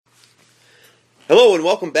Hello and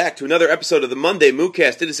welcome back to another episode of the Monday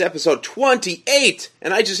Moocast. It is episode 28,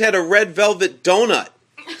 and I just had a red velvet donut,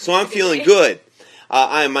 so I'm feeling good.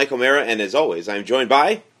 I am Mike O'Mara, and as always, I'm joined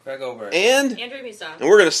by Greg Over and Andrew Misa. And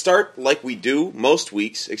we're going to start like we do most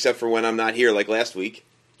weeks, except for when I'm not here, like last week.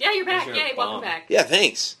 Yeah, you're back. You're Yay, a welcome bomb. back. Yeah,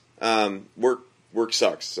 thanks. Work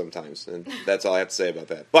sucks sometimes, and that's all I have to say about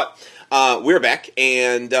that. But we're back,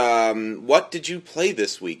 and what did you play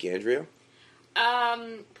this week, Andrea?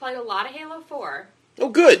 Played a lot of Halo 4. Oh,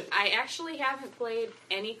 good. I actually haven't played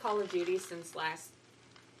any Call of Duty since last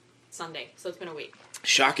Sunday, so it's been a week.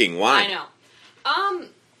 Shocking. Why? I know. I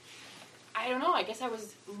don't know. I guess I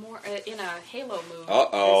was more in a Halo mood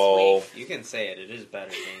Uh-oh. this week. You can say it. It is better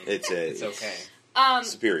game. It's okay.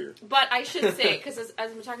 superior. But I should say, because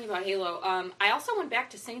as we're talking about Halo, I also went back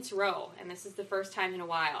to Saints Row, and this is the first time in a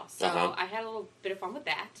while. So I had a little bit of fun with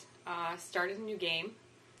that. Started a new game.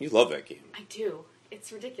 You love that game. I do.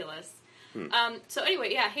 It's ridiculous. So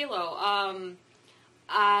anyway, yeah, Halo.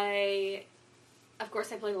 Of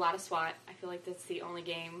course, I played a lot of SWAT. I feel like that's the only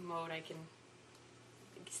game mode I can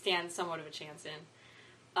stand somewhat of a chance in.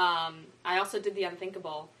 I also did the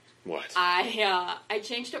unthinkable. What? I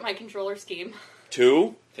changed up my controller scheme.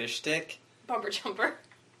 Two? Fish stick? Bumper jumper.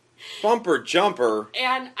 Bumper jumper.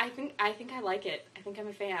 And I think I like it. I think I'm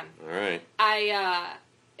a fan. All right.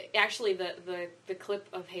 Actually, the clip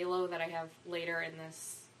of Halo that I have later in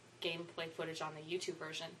this gameplay footage on the YouTube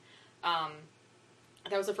version,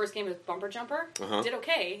 that was the first game with Bumper Jumper. Uh-huh. Did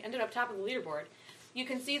okay. Ended up top of the leaderboard. You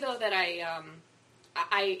can see, though, that I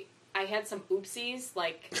had some oopsies.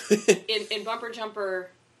 Like, in Bumper Jumper,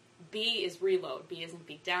 B is reload. B isn't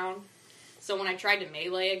beat down. So when I tried to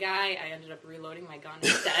melee a guy, I ended up reloading my gun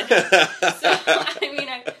instead. So, I mean,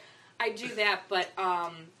 I do that, but I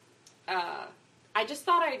just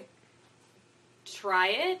thought I'd try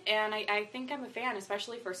it, and I think I'm a fan,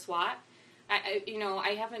 especially for SWAT.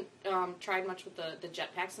 I haven't tried much with the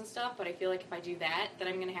jetpacks and stuff, but I feel like if I do that, then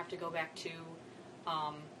I'm going to have to go back to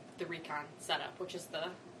the Recon setup, which is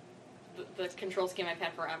the control scheme I've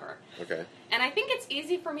had forever. Okay. And I think it's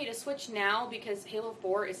easy for me to switch now because Halo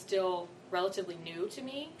 4 is still relatively new to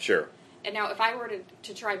me. Sure. And now if I were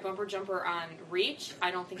to try Bumper Jumper on Reach,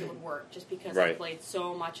 I don't think it would work just because I Right. played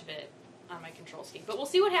so much of it on my control scheme. But we'll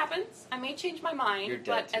see what happens. I may change my mind. You're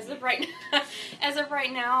dead but to as me. of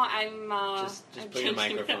right now, I'm Just I'm put your changing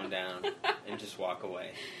microphone it. down and just walk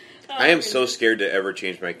away. I am so scared to ever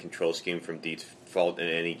change my control scheme from default in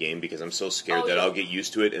any game because I'm so scared that yeah. I'll get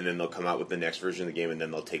used to it and then they'll come out with the next version of the game and then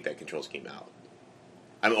they'll take that control scheme out.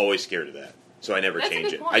 I'm always scared of that. So I never That's a change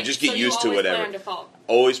good it. point. I just get So used to you always play whatever. on default.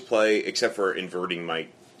 Always play, except for inverting my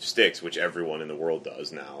sticks, which everyone in the world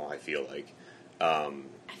does now, I feel like. I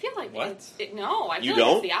feel like What? no, I feel You like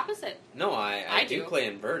don't? it's the opposite. No, I I do do. play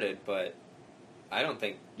inverted, but I don't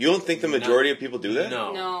think... You don't think the majority of people do that?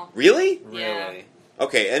 No. No. Really? Really. Yeah.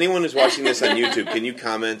 Okay, anyone who's watching this on YouTube, can you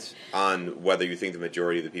comment on whether you think the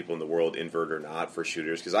majority of the people in the world invert or not for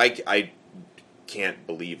shooters? Because I can't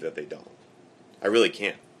believe that they don't. I really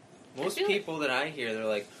can't. Most I feel people that I hear, they're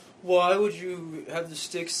like, why would you have the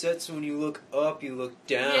stick set so when you look up, you look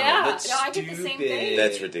down? Yeah, That's no, I stupid. get the same thing.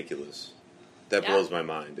 That's ridiculous. That Yeah. blows my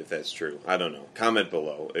mind if that's true. I don't know. Comment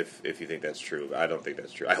below if you think that's true. I don't think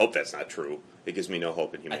that's true. I hope that's not true. It gives me no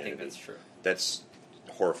hope in I humanity. think that's true. That's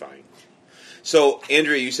horrifying. So,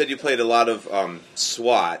 Andrea, you said you played a lot of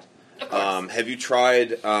SWAT. Of course. Have you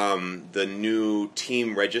tried the new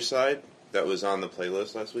Team Regicide that was on the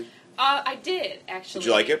playlist last week? I did, actually. Did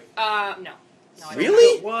you like it? No. No, I didn't.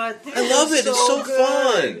 Really? What? I love it. It's so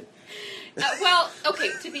fun. Well, okay,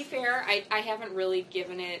 to be fair, I haven't really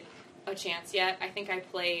given it a chance yet. I think I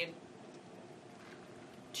played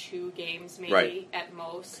 2 games, maybe, Right. at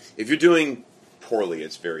most. If you're doing poorly,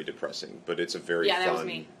 it's very depressing, but it's a very Yeah, fun. that was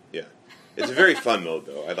me. Yeah, it's a very fun mode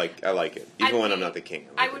though. I like it, even when I'm be- not the king.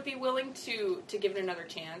 I like would be willing to give it another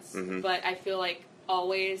chance, Mhm. but I feel like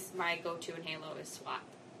always my go-to in Halo is SWAT.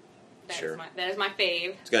 Sure. That is my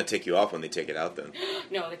fave. It's gonna take you off when they take it out. Then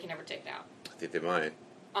No, they can never take it out. I think they might.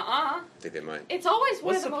 I I think they might. It's always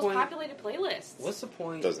one What's of the the most point- populated playlists. What's the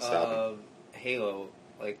point Doesn't stop of Halo?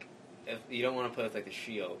 Like, if you don't want to play with like the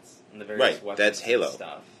shields and the various Right, weapons that's and Halo.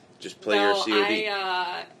 stuff. Just play your Well, COD.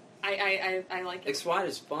 I like Like it. SWAT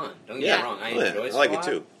is fun. Don't get Yeah. me wrong. I Oh, yeah. enjoy I SWAT like it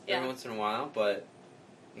too. Yeah. every once in a while, but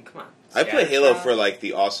I mean, come on. I play Halo Scattershot, for like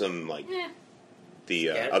the awesome Yeah. the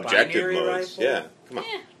Scatter- objective binary modes. rifle? Yeah, come on.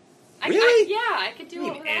 Yeah. Really? I could do You it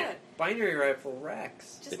mean with that. binary rifle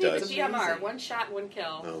Rex. Just It need does. the GMR. Amazing. One shot, one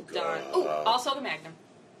kill. Oh, Done. God. Oh, also the Magnum.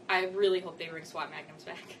 I really hope they bring SWAT Magnums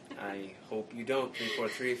back. I hope you don't.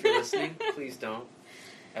 343, if you're listening, please don't.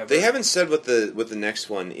 Ever. They haven't said what the next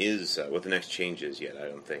one is, what the next change is yet. I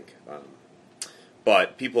don't think.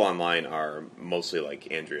 But people online are mostly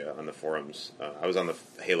like Andrea on the forums. I was on the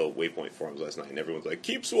Halo Waypoint forums last night, and everyone's like,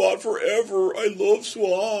 "Keep SWAT forever! I love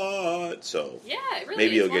SWAT!" So Yeah, it really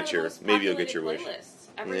maybe is you'll one get of your the most maybe you'll get populated your wish. playlists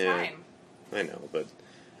every Yeah. time. I know, but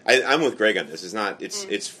I'm with Greg on this. It's not.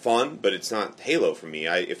 It's fun, but it's not Halo for me.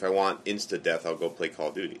 If I want insta death, I'll go play Call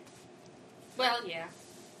of Duty. Well, yeah.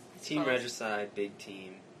 I Team suppose. Regicide, big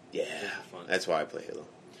team. Yeah, Those are fun. that's why I play Halo.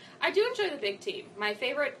 I do enjoy the big team. My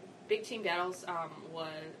favorite big team battles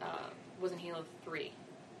was in Halo 3.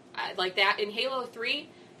 Like that in Halo 3,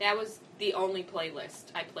 that was the only playlist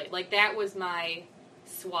I played. Like that was my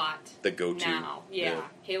SWAT. The go-to. Now, yeah.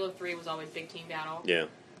 Halo 3 was always big team battle, Yeah.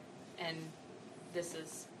 and this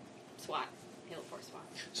is SWAT. Halo 4 SWAT.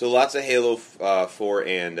 So lots of Halo 4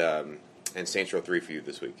 and Saints Row 3 for you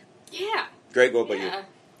this week. Yeah. Greg, what about you? Yeah.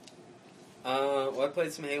 Well, I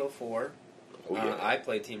played some Halo 4. Oh, yeah. I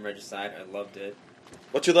played Team Regicide. I loved it.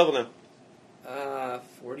 What's your level now?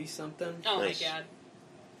 40-something. Oh Nice. my god.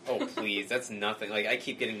 Oh, please. That's nothing. Like, I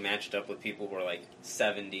keep getting matched up with people who are, like,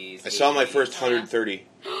 70s. I saw my 80s. first 130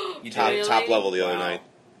 You top did? top level the other Wow. night.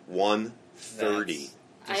 130.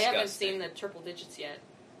 That's I haven't disgusting. seen the triple digits yet.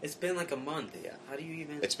 It's been like a month. Yeah. How do you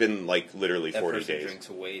even... It's been like literally that 40 person days. drinks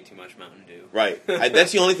way too much Mountain Dew. Right.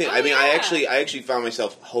 That's the only thing. Oh, I mean, I yeah. actually found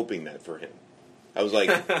myself hoping that for him. I was like,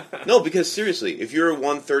 no, because seriously, if you're a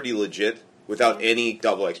 130 legit without any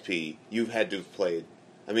double XP, you've had to have played.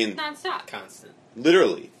 I mean, Non-stop. Constant.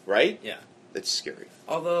 literally, right? Yeah. That's scary.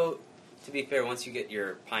 Although, to be fair, once you get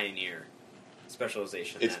your Pioneer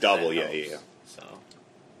specialization... It's that double, helps. yeah. So...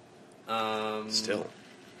 Still.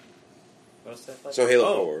 What else did I play? So Halo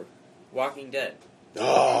Oh, 4. Walking Dead.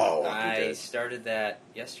 Oh, I started that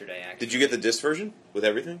yesterday, actually. Did you get the disc version with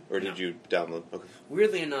everything, or did No. you download? Okay.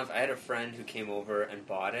 Weirdly enough, I had a friend who came over and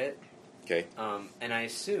bought it, Okay. and I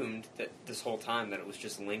assumed that this whole time that it was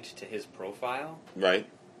just linked to his profile, Right.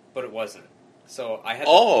 but it wasn't. So I had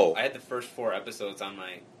I had the first 4 episodes on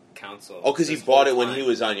my console. Oh, because he this bought whole it when time. he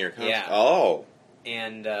was on your console. Yeah. Oh,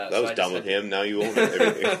 And that so was I dumb just with had- him. Now you own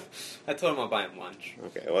everything. I told him I'll buy him lunch.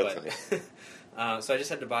 Okay, well that's But- nice. so I just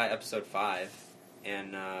had to buy episode 5,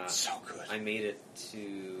 and So good. I made it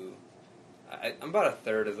to. I'm about a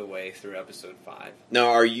third of the way through episode 5. Now,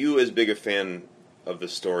 are you as big a fan of the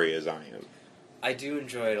story as I am? I do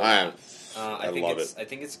enjoy it a I am. lot. I think love it's, it. I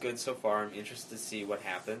think it's good so far. I'm interested to see what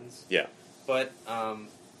happens. Yeah. But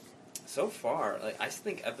so far, like I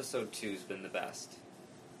think episode 2 has been the best.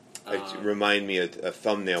 Remind me a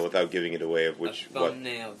thumbnail without giving it away of which a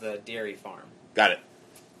thumbnail, the dairy farm. Got it.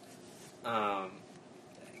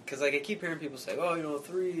 Because like I keep hearing people say, "Oh,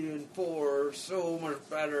 3 and 4 are so much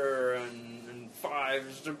better, and 5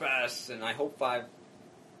 is the best." And I hope 5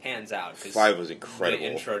 pans out. 'Cause 5 was the incredible.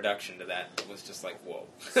 introduction to that was just like, whoa.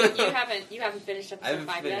 So you haven't finished episode I haven't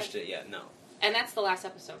 5 finished yet? it yet. No, And that's the last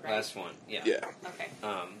episode, right? last one. Yeah. Yeah. Okay.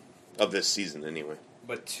 Of this season, anyway.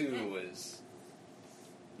 But 2 was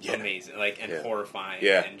Yeah. amazing, like and Yeah. horrifying,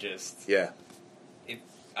 Yeah. and just Yeah.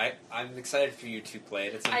 I'm excited for you to play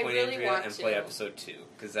it at some I point, really Andrea, want and play to. episode 2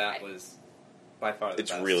 because that was by far the It's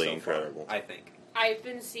best. really so incredible. far, I think. I've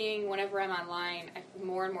been seeing whenever I'm online,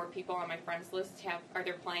 more and more people on my friends list are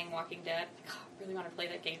they playing Walking Dead. God, I really want to play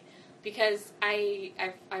that game because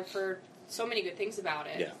I've heard so many good things about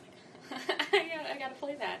it. Yeah. I gotta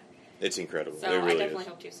play that. It's incredible. So it I really definitely is.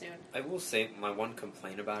 hope to soon. I will say my one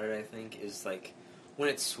complaint about it, I think, is like when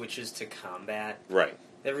it switches to combat. Right.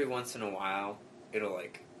 Every once in a while, it'll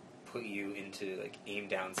like put you into like aim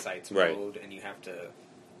down sights Right. mode, and you have to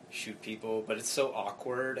shoot people. But it's so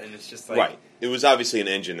awkward, and it's just like Right. It was obviously an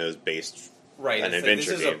engine that was based. right. An It's like,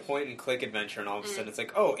 adventure this is game. a point and click adventure, and all of a sudden it's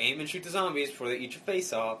like, oh, aim and shoot the zombies before they eat your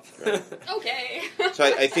face off. Right. Okay. So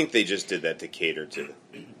I think they just did that to cater to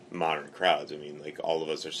modern crowds. I mean, like all of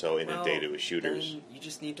us are so inundated with shooters. Then you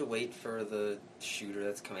just need to wait for the shooter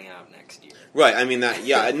that's coming out next year. Right. I mean that.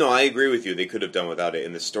 Yeah. No, I agree with you. They could have done without it,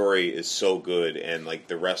 and the story is so good, and like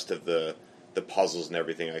the rest of the puzzles and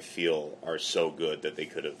everything, I feel are so good that they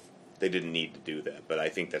could have. They didn't need to do that, but I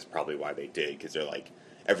think that's probably why they did, because they're like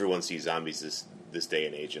everyone sees zombies this day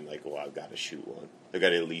and age, and like, well, I've got to shoot one. I've got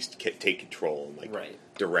to at least take control and like Right.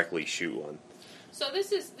 directly shoot one. So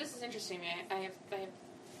this is interesting. I have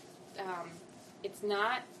it's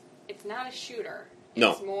not a shooter.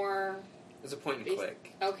 No. It's more It's a point and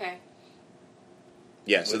click. okay.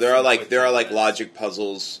 Yeah, so With there are some like quick comments. logic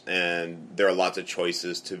puzzles, and there are lots of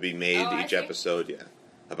choices to be made Oh, I each see. episode. Yeah,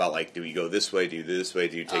 about like, do we go this way? Do you do this way?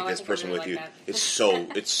 Do you take I this think I person really with like you? that. It's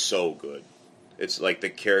so good. It's like the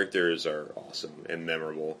characters are awesome and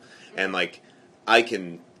memorable, and like I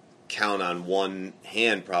can count on one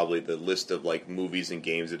hand probably the list of like movies and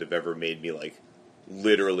games that have ever made me like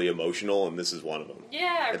literally emotional, and this is one of them.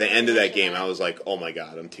 Yeah. At the end of that game, I was like, "Oh my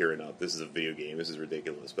god, I'm tearing up. This is a video game. This is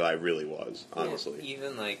ridiculous." But I really was, honestly. Yeah,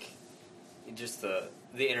 even like just the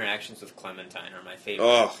interactions with Clementine are my favorite.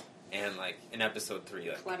 Oh, And like in episode 3,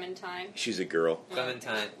 like Clementine. she's a girl.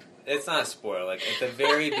 Clementine. It's not a spoiler. Like at the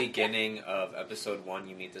very beginning of episode 1,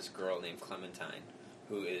 you meet this girl named Clementine,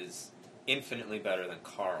 who is infinitely better than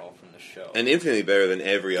Carl from the show. And infinitely better than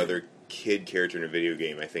every other kid character in a video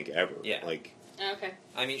game, I think, ever. Yeah. Like, Okay.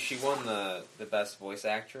 I mean, she won the best voice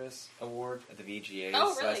actress award at the VGAs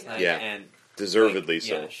Oh, really? last night. Yeah. And deservedly like,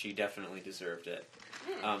 so. Yeah, she definitely deserved it.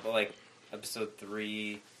 Hmm. But like episode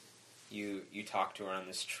 3, you talk to her on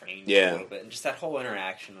this train Yeah. a little bit, and just that whole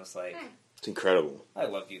interaction was like, It's incredible. I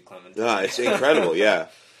love you, Clementine. No, it's incredible, yeah.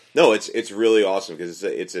 No, it's really awesome because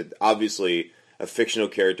it's obviously a fictional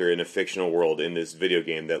character in a fictional world in this video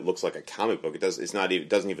game that looks like a comic book. It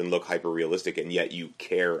doesn't even look hyper realistic, and yet you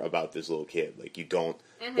care about this little kid. Like you don't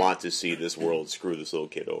want to see this world screw this little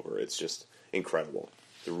kid over. It's just incredible.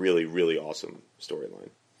 It's a really, really awesome storyline.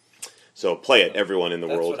 So play it, everyone in the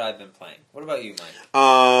That's world. what I've been playing. What about you,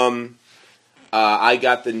 Mike? I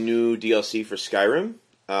got the new DLC for Skyrim,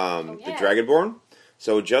 the yeah. Dragonborn.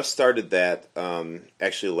 So just started that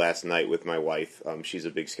actually last night with my wife. She's a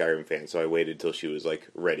big Skyrim fan, so I waited till she was like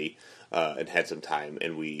ready and had some time,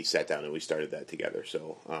 and we sat down and we started that together.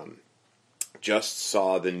 So just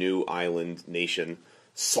saw the new island nation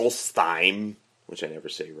Solstheim, which I never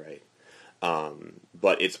say right.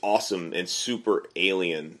 But it's awesome and super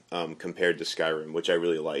alien compared to Skyrim, which I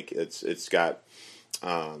really like. It's got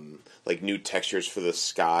like new textures for the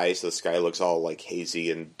sky, so the sky looks all like hazy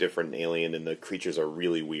and different and alien, and the creatures are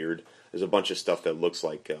really weird. There's a bunch of stuff that looks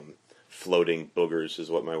like floating boogers, is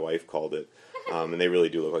what my wife called it, and they really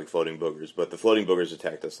do look like floating boogers. But the floating boogers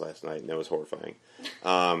attacked us last night, and that was horrifying.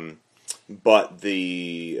 But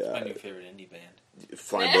the My new favorite indie band.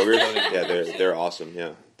 flying boogers, yeah, they're awesome.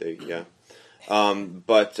 Yeah,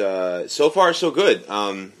 But so far so good.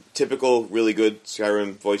 Typical, really good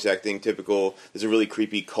Skyrim voice acting. Typical. There's a really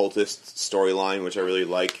creepy cultist storyline, which I really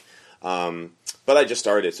like. But I just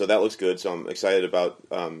started it, so that looks good. So I'm excited about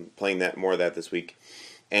playing more of that this week.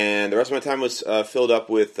 And the rest of my time was filled up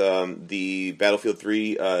with the Battlefield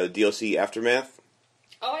 3 DLC Aftermath.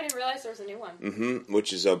 Oh, I didn't realize there was a new one.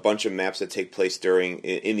 Which is a bunch of maps that take place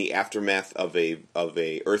in the aftermath of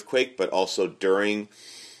a earthquake, but also during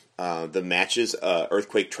the matches.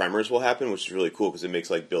 Earthquake tremors will happen, which is really cool because it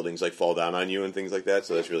makes like buildings like fall down on you and things like that.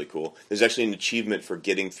 So that's really cool. There's actually an achievement for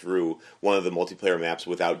getting through one of the multiplayer maps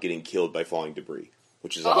without getting killed by falling debris,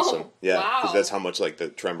 which is awesome. Yeah, because wow. that's how much like the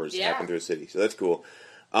tremors Yeah. happen through the city. So that's cool.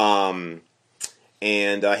 And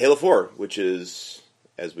Halo 4, which is,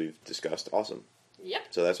 as we've discussed, awesome. Yep.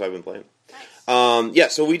 So that's what I've been playing.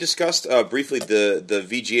 Nice. So we discussed briefly the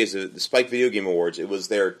VGAs, the Spike Video Game Awards. It was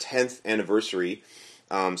their 10th anniversary,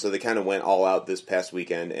 so they kind of went all out this past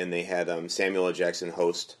weekend, and they had Samuel L. Jackson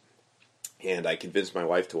host, and I convinced my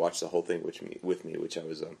wife to watch the whole thing with me, which I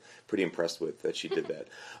was pretty impressed with that she did that.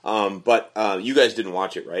 But you guys didn't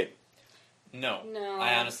watch it, right? No. No.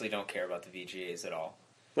 I honestly don't care about the VGAs at all.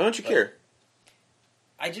 Why don't you care?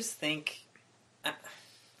 I just think,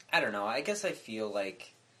 I don't know, I guess I feel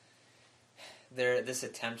like this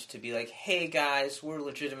attempt to be like, hey guys, we're a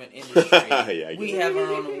legitimate industry. Yeah, I get we it. have our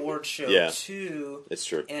own award show Yeah. too. It's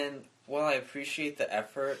true. And while I appreciate the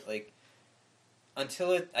effort, like,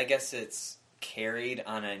 until I guess it's carried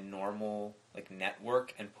on a normal like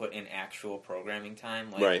network and put in actual programming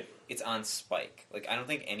time, like Right. it's on Spike. Like, I don't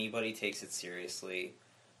think anybody takes it seriously.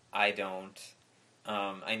 I don't.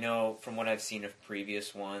 I know from what I've seen of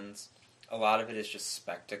previous ones, a lot of it is just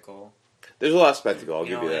spectacle. There's a lot of spectacle, I'll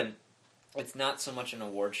give you that. And it's not so much an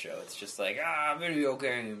award show. It's just like, video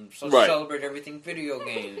games. Let's Right. celebrate everything video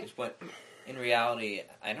games. But in reality,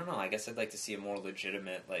 I don't know. I guess I'd like to see a more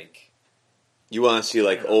legitimate, like... You want to see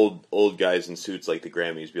like Yeah. old guys in suits like the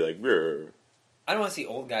Grammys be like, "Brr." I don't want to see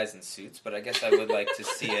old guys in suits, but I guess I would like to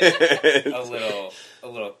see it a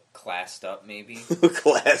little classed up, maybe.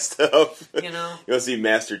 Classed up. You know? You want to see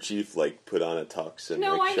Master Chief like put on a tux and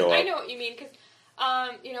No, like I show know, up. I know what you mean, because,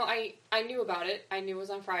 I knew about it. I knew it was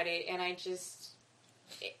on Friday, and I just,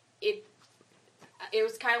 it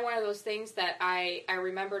was kind of one of those things that I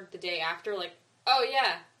remembered the day after, like, oh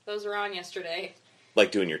yeah, those were on yesterday.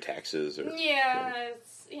 Like doing your taxes or Yeah,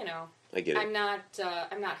 it's, I get it. I'm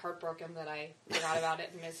not heartbroken that I forgot about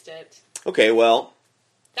it and missed it. Okay, well,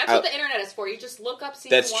 That's what the internet is for. You just look up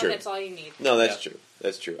season That's 1, true. that's all you need. no, that's true.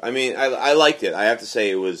 That's true. I mean, I liked it. I have to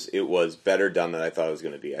say it was better done than I thought it was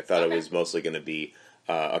going to be. I thought it Okay. was mostly going to be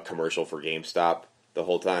a commercial for GameStop, the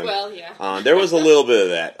whole time. Well, yeah. There was a little bit of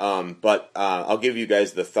that, but I'll give you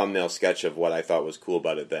guys the thumbnail sketch of what I thought was cool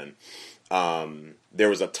about it then. There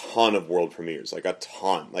was a ton of world premieres, like a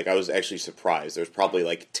ton. Like I was actually surprised. There's probably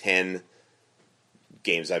like 10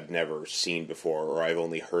 games I've never seen before, or I've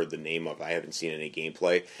only heard the name of. I haven't seen any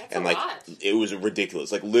gameplay, That's and a like lot. it was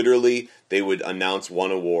ridiculous. Like literally, they would announce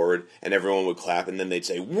one award, and everyone would clap, and then they'd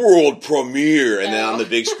say "World Premiere," and then on the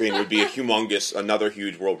big screen would be another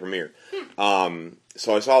huge world premiere.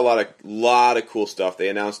 So I saw a lot of cool stuff. They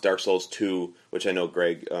announced Dark Souls 2, which I know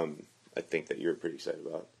Greg. I think that you're pretty excited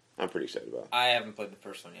about. I'm pretty excited about. I haven't played the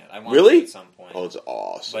first one yet. I want Really? to at some point. Oh, it's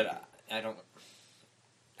awesome. But I don't.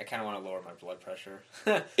 I kind of want to lower my blood pressure.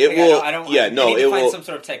 It Like, will. I don't. Yeah, I no, need to it find will. some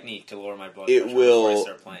sort of technique to lower my blood It pressure will- before I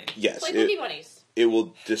start playing. Yes, Play Cookie Bunnies. it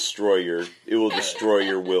will destroy your. It will destroy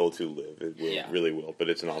your will to live. It will, Yeah. really will. But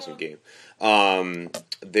it's an awesome game.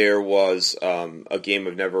 There was a game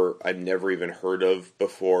I'd never even heard of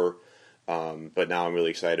before, but now I'm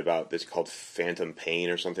really excited about. It's called Phantom Pain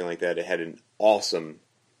or something like that. It had an awesome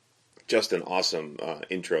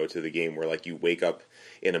intro to the game where like you wake up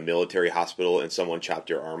in a military hospital and someone chopped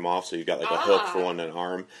your arm off, so you've got like a hook for one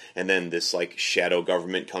arm, and then this like shadow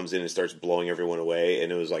government comes in and starts blowing everyone away,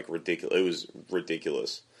 and it was like ridiculous. It was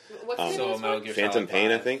ridiculous. What's the name So of this Metal one? Gear Phantom Solid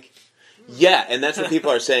Pain, I 5. think. Yeah, and that's what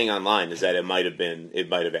people are saying online is that it might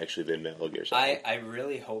have actually been Metal Gear Solid. I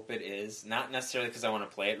really hope it is. Not necessarily because I want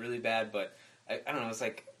to play it really bad, but I don't know. It was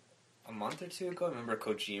like a month or two ago. I remember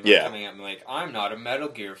Kojima Yeah. coming at me like, "I'm not a Metal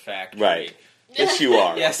Gear factory." Right. Yes, you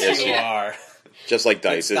are. Yes, you are. Just like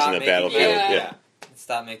Dice Stop isn't a making- Battlefield. Yeah. Yeah.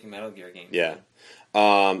 Stop making Metal Gear games. Yeah.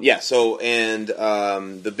 So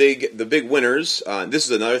the big winners. This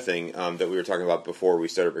is another thing that we were talking about before we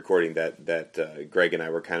started recording that Greg and I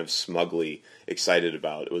were kind of smugly excited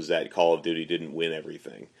about. It was that Call of Duty didn't win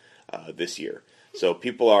everything this year. So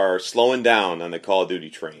people are slowing down on the Call of Duty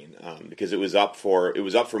train because it was up for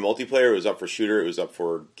multiplayer, it was up for shooter, it was up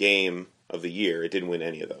for game of the year. It didn't win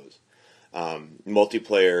any of those.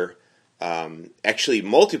 Multiplayer. Actually,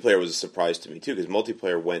 multiplayer was a surprise to me too because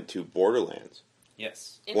multiplayer went to Borderlands.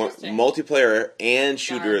 Yes. Interesting. Multiplayer and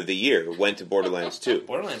shooter Darn. of the year went to Borderlands 2.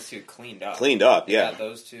 Borderlands 2 cleaned up. Cleaned up, It yeah. got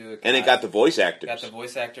those two. And it got the voice actors. Got the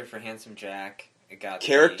voice actor for Handsome Jack. It got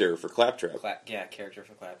Character for Claptrap. character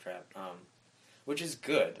for Claptrap. Which is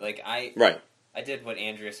good. Like I did what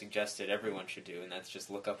Andrea suggested everyone should do, and that's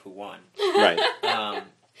just look up who won. Right.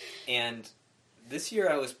 And this year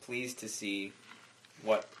I was pleased to see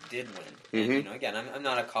what did win. And again, I'm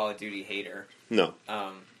not a Call of Duty hater. No.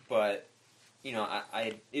 But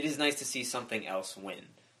it is nice to see something else win.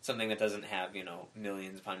 Something that doesn't have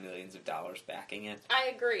millions upon millions of dollars backing it.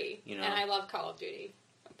 I agree. You know. And I love Call of Duty.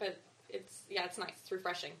 But it's nice. It's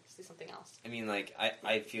refreshing to see something else. I mean, like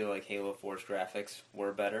I feel like Halo 4's graphics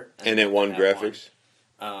were better, And it won that graphics.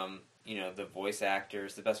 won. The voice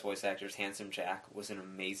actors, the best voice actors. Handsome Jack was an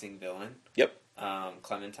amazing villain. Yep.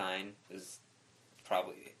 Clementine is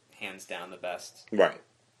probably hands down the best Right.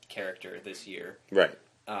 character this year. Right.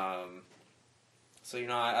 So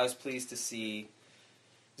I was pleased to see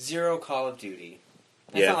zero Call of Duty.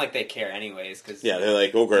 It's Yeah. not like they care anyways, because Yeah, they're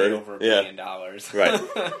like, okay, made over $1 yeah. billion.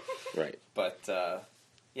 Right. Right. But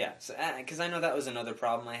yeah, so because I know that was another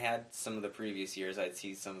problem I had. Some of the previous years, I'd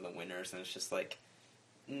see some of the winners, and it's just like,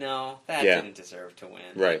 no, that Yeah. didn't deserve to win,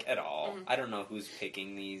 Right. like, at all. Mhm. I don't know who's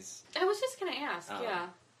picking these. I was just going to ask, yeah.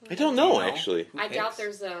 I don't Do you know, actually. Who I doubt picks?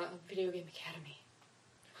 there's a Video Game Academy.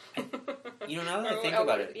 Now that I think Oh,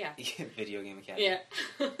 about it, yeah. Video Game Academy. Yeah.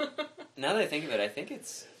 Now that I think of it, I think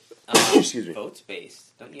it's Excuse me. votes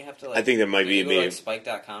based. Don't you have to? Like, I think there might don't be you go to, maybe like,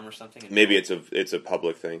 Spike.com or something. and maybe vote? it's a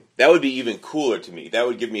public thing. That would be even cooler to me. That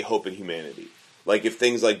would give me hope in humanity. Like if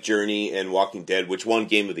things like Journey and Walking Dead, which won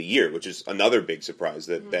Game of the Year, which is another big surprise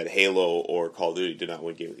that Halo or Call of Duty did not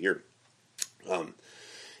win Game of the Year.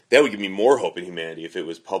 That would give me more hope in humanity if it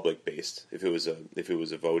was public based, if it was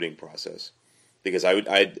a voting process, because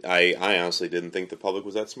I honestly didn't think the public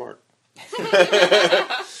was that smart.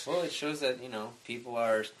 Well, it shows that people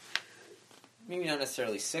are maybe not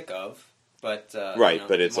necessarily sick of, but Right,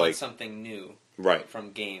 but it's want like- something new Right,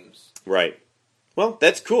 from games. right. Well,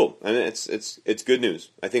 that's cool. I mean, it's good news.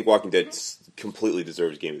 I think Walking Dead completely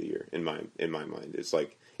deserves Game of the Year in my mind. It's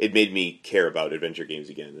like it made me care about adventure games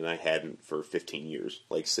again, and I hadn't for 15 years,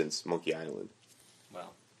 like since Monkey Island.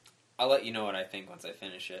 Well, I'll let you know what I think once I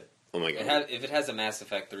finish it. Oh my god! If it has a Mass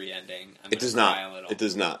Effect 3 ending, I'm It gonna does cry not. a little. It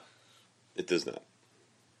does not. It does not.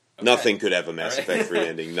 Okay. Nothing could have a Mass All right. Effect 3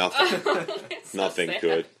 ending. Nothing. It's so Nothing sad.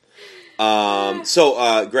 could.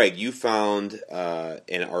 So, Greg, you found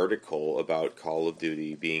an article about Call of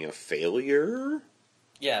Duty being a failure.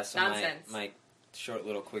 Yeah, so Nonsense. my short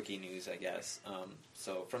little quickie news, I guess.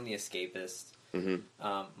 So from The Escapist,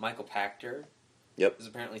 Mm-hmm. Michael Pachter Yep. was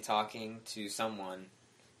apparently talking to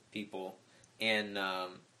people, and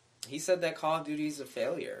he said that Call of Duty is a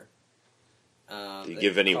failure. Do you The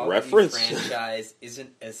give any Call of Duty reference? franchise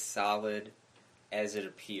isn't as solid as it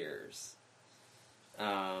appears.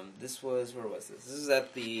 This was, where was this?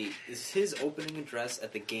 This is his opening address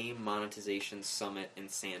at the Game Monetization Summit in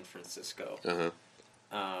San Francisco.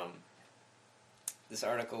 Uh-huh. This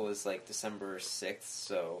article is like December 6th,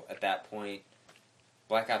 so at that point,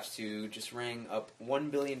 Black Ops 2 just rang up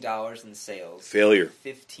 $1 billion in sales. Failure.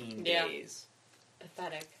 15 Yeah. days.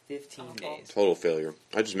 Pathetic. 15 Awful. days. Total failure.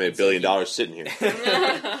 I just made $1 So billion sitting here.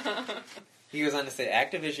 He goes on to say,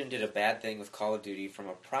 Activision did a bad thing with Call of Duty from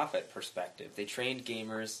a profit perspective. They trained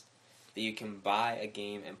gamers that you can buy a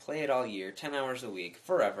game and play it all year, 10 hours a week,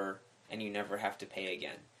 forever, and you never have to pay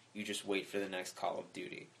again. You just wait for the next Call of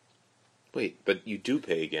Duty. Wait, but you do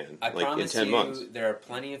pay again, I in promise 10 you, months. there are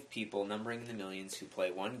plenty of people, numbering in the millions, who play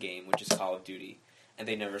one game, which is Call of Duty, and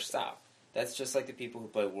they never stop. That's just like the people who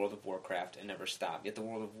play World of Warcraft and never stop. Yet the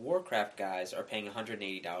World of Warcraft guys are paying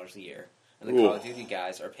 $180 a year, and the Call of Duty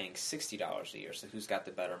guys are paying $60 a year, so who's got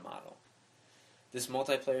the better model? This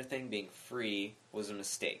multiplayer thing being free was a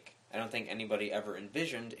mistake. I don't think anybody ever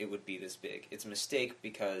envisioned it would be this big. It's a mistake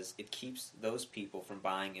because it keeps those people from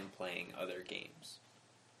buying and playing other games.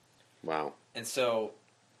 Wow. And so,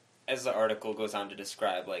 as the article goes on to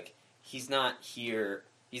describe, like, he's not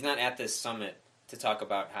at this summit to talk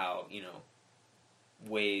about how,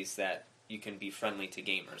 ways that you can be friendly to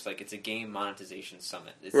gamers. Like, it's a game monetization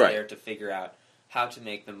summit. It's Right. there to figure out how to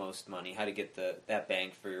make the most money, how to get that bang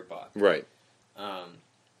for your buck. Right.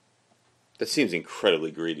 That seems incredibly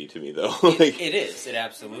greedy to me, though. It is. It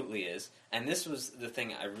absolutely is. And this was the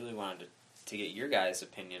thing I really wanted to get your guys'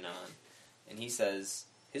 opinion on. And he says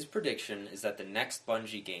his prediction is that the next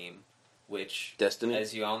Bungie game, which, Destiny?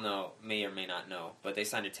 as you all know, may or may not know, but they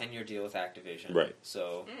signed a 10-year deal with Activision. Right.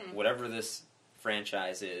 So whatever this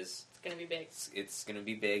franchise is, It's going to be big. it's going to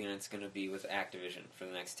be big, and it's going to be with Activision for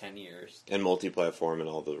the next 10 years. And multi-platform and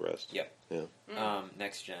all the rest. Yep. Yeah.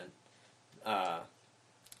 Next gen.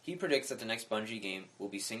 He predicts that the next Bungie game will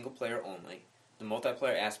be single-player only. The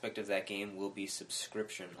multiplayer aspect of that game will be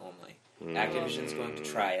subscription only. Activision's going to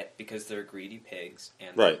try it because they're greedy pigs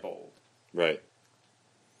and they're Right. bold. Right.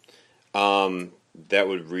 That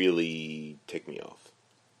would really tick me off.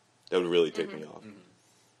 That would really tick me off.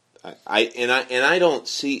 I don't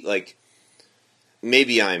see, like,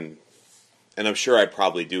 maybe I'm sure I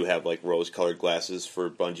probably do have, like, rose-colored glasses for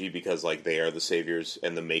Bungie because, like, they are the saviors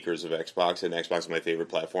and the makers of Xbox, and Xbox is my favorite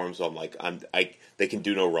platform, so I'm like, they can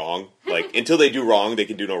do no wrong. Like, until they do wrong, they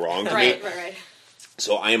can do no wrong to me. Right.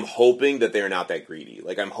 So I am hoping that they're not that greedy.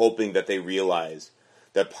 Like, I'm hoping that they realize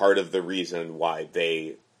that part of the reason why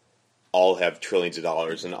they all have trillions of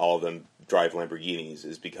dollars and all of them drive Lamborghinis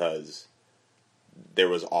is because there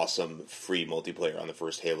was awesome free multiplayer on the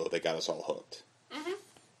first Halo that got us all hooked. Mm-hmm.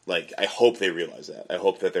 Like, I hope they realize that. I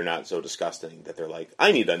hope that they're not so disgusting that they're like,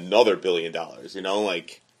 I need another $1 billion,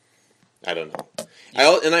 Like, I don't know.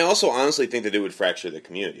 I also honestly think that it would fracture the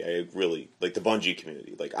community. I really, like, the Bungie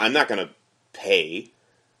community. Like, I'm not going to pay,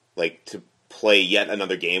 like, to play yet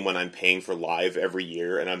another game when I'm paying for live every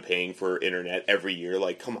year and I'm paying for internet every year.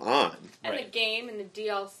 Like, come on. And the game and the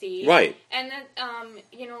DLC. Right. And then,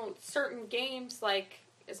 certain games, like,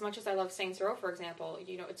 as much as I love Saints Row, for example,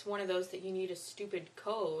 it's one of those that you need a stupid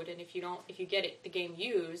code, and if you get the game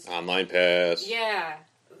used. Online pass. Yeah.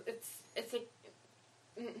 It's like,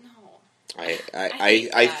 no.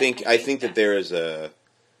 I think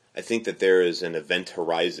that there is an event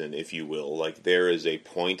horizon, if you will. Like, there is a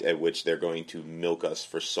point at which they're going to milk us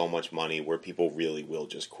for so much money where people really will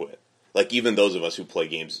just quit. Like, even those of us who play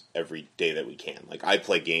games every day that we can. Like, I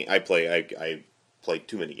play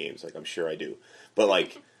too many games. Like, I'm sure I do. But,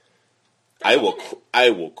 like, I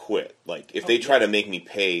will quit. Like, if they try to make me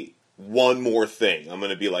pay one more thing, I'm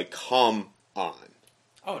going to be like, come on.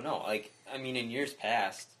 Oh, no. Like, I mean, in years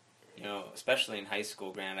past, especially in high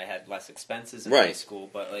school, granted, I had less expenses in high school,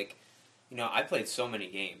 but, like, I played so many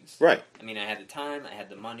games. Right. I mean, I had the time, I had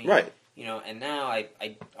the money. Right. And now I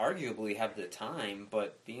arguably have the time,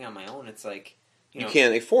 but being on my own, it's like, you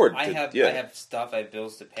can't afford to. I have stuff, I have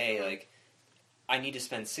bills to pay, like, I need to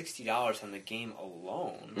spend $60 on the game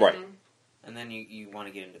alone. Right. And then you want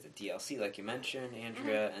to get into the DLC, like you mentioned,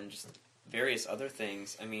 Andrea, and just various other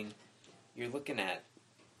things. I mean, you're looking at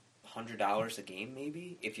 $100 a game,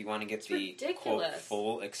 maybe, if you want to get the quote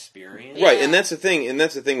full experience. Right, and that's the thing. And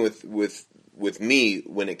that's the thing with with me,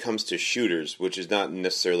 when it comes to shooters, which is not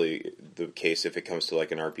necessarily the case if it comes to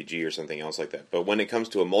like an RPG or something else like that, but when it comes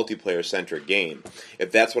to a multiplayer-centric game,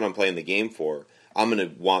 if that's what I'm playing the game for, I'm going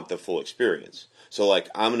to want the full experience. So, like,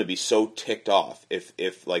 I'm going to be so ticked off if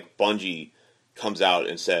like, Bungie comes out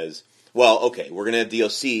and says, well, okay, we're going to have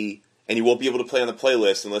DLC, and you won't be able to play on the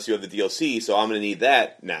playlist unless you have the DLC, so I'm going to need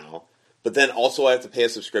that now. But then also I have to pay a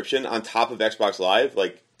subscription on top of Xbox Live,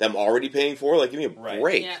 like, that I'm already paying for? Like, give me a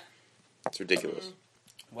break. Yeah. It's ridiculous.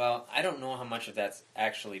 Mm-hmm. Well, I don't know how much of that's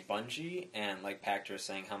actually Bungie, and like Pactor is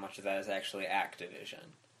saying, how much of that is actually Activision.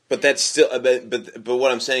 But that's still, but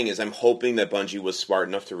what I'm saying is, I'm hoping that Bungie was smart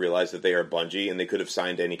enough to realize that they are Bungie, and they could have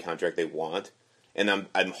signed any contract they want. And I'm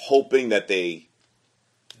hoping that they,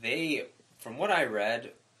 from what I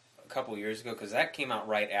read a couple years ago, because that came out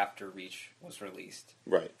right after Reach was released.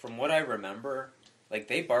 right. From what I remember, like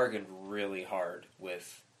they bargained really hard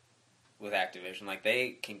with Activision. Like they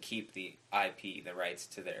can keep the IP, the rights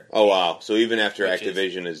to their. Oh wow! So even after Which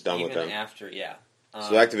Activision is done with them, even after, yeah.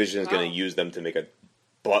 so Activision is going wow. to use them to make a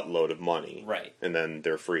buttload of money, Right. and then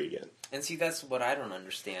they're free again. And see, that's what I don't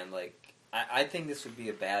understand. Like, I think this would be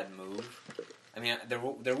a bad move. I mean,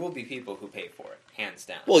 there will be people who pay for it, hands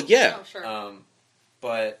down. Well, yeah, Oh, sure.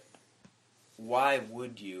 But why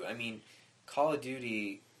would you? I mean, Call of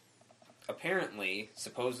Duty, apparently,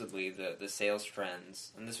 supposedly, the sales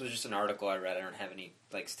trends, and this was just an article I read, I don't have any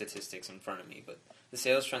like statistics in front of me, but the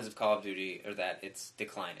sales trends of Call of Duty are that it's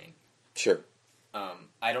declining. sure.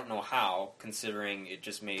 I don't know how, considering it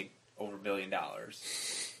just made over $1 billion.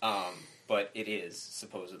 But it is,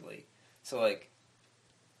 supposedly. So, like,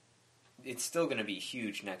 it's still going to be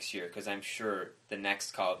huge next year, because I'm sure the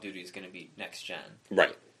next Call of Duty is going to be next gen.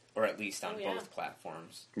 Right, Or at least on Oh, yeah. both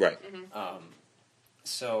platforms. right. Mm-hmm.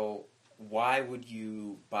 So, why would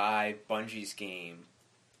you buy Bungie's game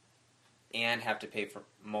and have to pay for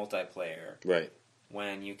multiplayer Right.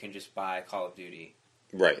 when you can just buy Call of Duty?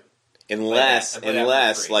 Right. Unless, and play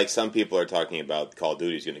that for free. like some people are talking about, Call of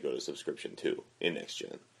Duty is going to go to subscription too in next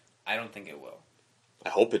gen. I don't think it will. I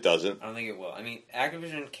hope it doesn't. I don't think it will. I mean,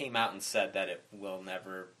 Activision came out and said that it will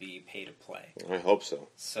never be pay to play. I hope so.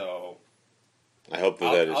 So I hope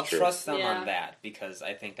that I'll is true. trust them Yeah. on that, because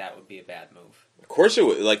I think that would be a bad move. Of course it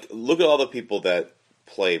would. Like, look at all the people that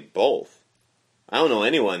play both. I don't know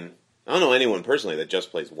anyone personally that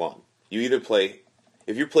just plays one. You either play,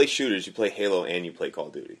 if you play shooters, you play Halo and you play Call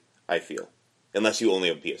of Duty. I feel, unless you only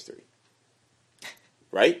have PS3,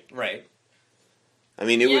 right? Right. I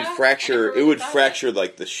mean, it Yeah, would I fracture. never It really would thought fracture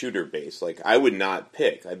like the shooter base. Like, I would not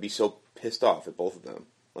pick. I'd be so pissed off at both of them.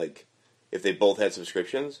 Like, if they both had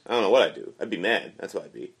subscriptions, I don't know what I'd do. I'd be mad. That's what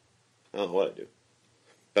I'd be. I don't know what I'd do.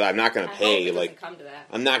 But I'm not going I to hope pay. it Like, doesn't come to that.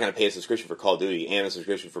 I'm not going to pay a subscription for Call of Duty and a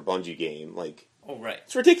subscription for Bungie game. Like, Oh, right.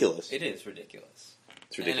 it's ridiculous. It is ridiculous.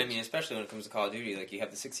 It's ridiculous. And I mean, especially when it comes to Call of Duty, like you have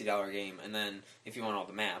the $60 game, and then if you want all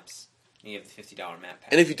the maps, you have the $50 map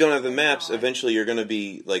pack. And if you don't have the maps, God. eventually you're going to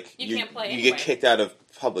be like You can't play You anyway. get kicked out of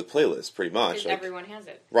public playlists, pretty much. Because Like, everyone has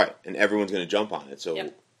it. right, and everyone's going to jump on it. So,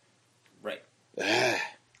 Yep. Right.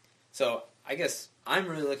 So I guess I'm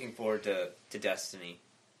really looking forward to Destiny.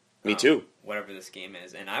 me too. Whatever this game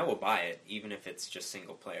is, and I will buy it even if it's just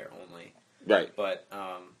single player only. Right. But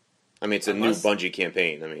I mean, it's a Unless- new Bungie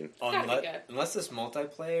campaign. I mean, gotta be good. unless this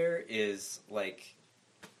multiplayer is like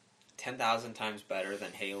 10,000 times better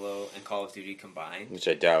than Halo and Call of Duty combined, which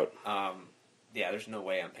I doubt. yeah, there's no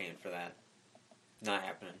way I'm paying for that. Not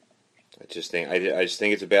happening. I just think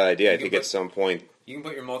it's a bad idea. I You can think put- at some point, You can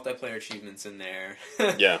put your multiplayer achievements in there.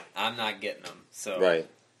 yeah, I'm not getting them. So right.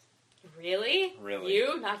 Really? Really.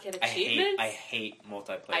 You not get achievements? I hate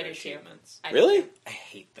multiplayer I do too. achievements. I do Really? too. I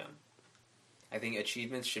hate them. I think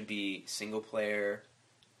achievements should be single player,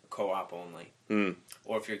 co-op only. Hmm.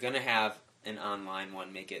 Or if you're gonna have an online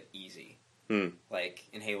one, make it easy. Hmm. Like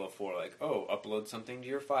in Halo 4, like, oh, upload something to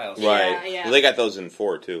your files. Yeah, Right. yeah. Well, they got those in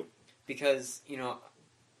 4 too. Because, you know,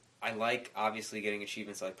 I like obviously getting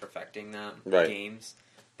achievements, like perfecting them Right. games,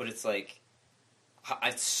 but it's like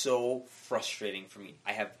it's so frustrating for me.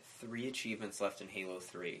 I have 3 achievements left in Halo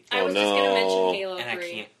 3, I Oh, was just going to no. mention Halo and 3.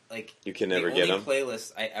 I can't like You can never the get only them.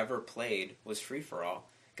 playlist I ever played was Free for All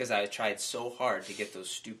because I tried so hard to get those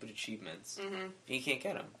stupid achievements, Mm-hmm. and you can't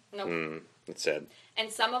get them. Nope. Hmm. It's sad.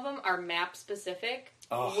 And some of them are map specific,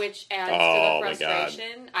 Oh. which adds Oh, to my the God.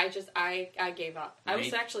 frustration. I gave up. I was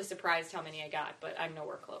Read- actually surprised how many I got, but I'm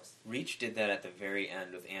nowhere close. Reach did that at the very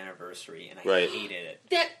end with Anniversary, and I Right. hated it.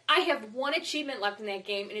 That I have one achievement left in that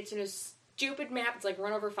game, and it's in a stupid map. It's like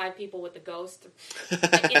run over 5 people with the ghost.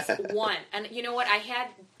 It's one, and you know what? I had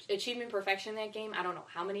achievement perfection in that game. I don't know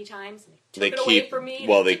how many times. And they took it away from me.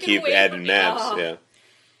 Well, they took it keep away adding from me. maps. Oh. Yeah,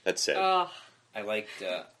 that's sad. Ugh. I liked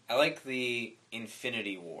I like the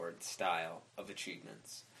Infinity Ward style of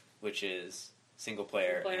achievements, which is single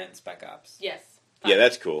player and Spec Ops. Yes. Yeah,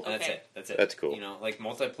 that's cool. That's Okay. it. That's it. That's cool. You know, like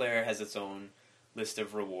multiplayer has its own list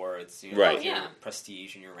of rewards. You know, Right. like your Yeah.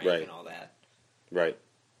 prestige and your rank Right. and all that. Right.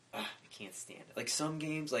 I can't stand it. Like some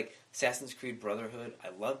games, like Assassin's Creed Brotherhood, I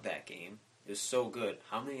love that game. It was so good.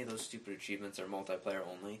 How many of those stupid achievements are multiplayer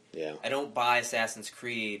only? Yeah. I don't buy Assassin's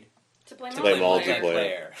Creed To play To play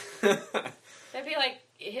multiplayer. multiplayer. That'd be like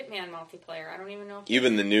Hitman multiplayer. I don't even know if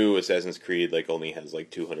Even the new Assassin's Creed like only has like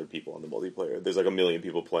 200 people on the multiplayer. There's like 1 million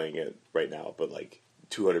people playing it right now, but like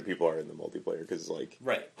 200 people are in the multiplayer because like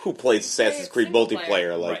Right. who plays Assassin's Creed single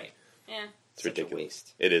multiplayer? Like Right. Yeah. it's Such a ridiculous.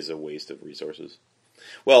 waste. It is a waste of resources.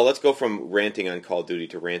 Well, let's go from ranting on Call of Duty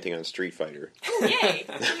to ranting on Street Fighter. Ooh, yay.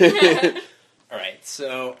 All right,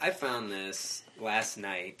 so I found this last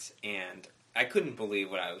night, and I couldn't believe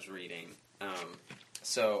what I was reading.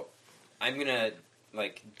 So I'm gonna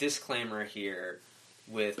disclaimer here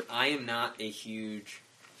with I am not a huge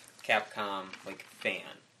Capcom fan.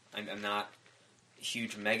 I'm not a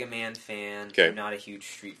huge Mega Man fan. Okay. I'm not a huge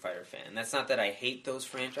Street Fighter fan. That's not that I hate those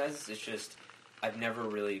franchises. It's just I've never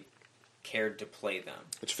really cared to play them.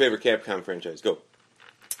 What's your favorite Capcom franchise? Go.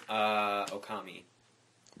 Okami.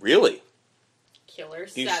 Really? Killer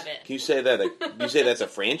Can you, 7. can you say that? You say that's a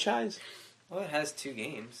franchise? Well, it has 2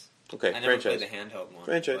 games. Okay, I never franchise. played the handheld one.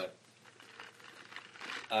 Franchise.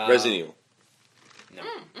 But, Resident Evil. No,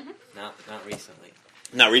 not recently.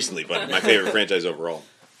 Not recently, but my favorite franchise overall.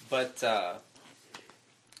 But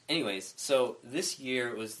anyways, so this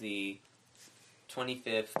year was the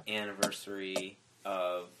 25th anniversary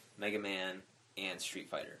of Mega Man and Street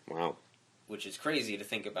Fighter, Wow. which is crazy to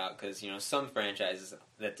think about because some franchises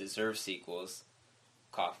that deserve sequels,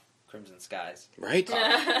 cough, Crimson Skies, Right?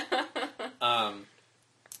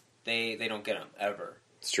 they don't get them ever.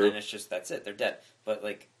 It's true. And it's just that's it. They're dead. But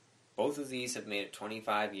both of these have made it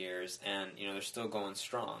 25 years, and they're still going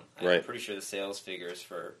strong. I'm Right. pretty sure the sales figures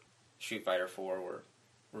for Street Fighter 4 were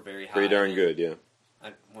very high. Pretty darn And good, yeah.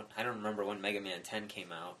 I don't remember when Mega Man 10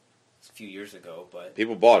 came out. It's a few years ago, but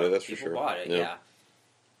People bought it, that's for people sure. bought it. Yeah.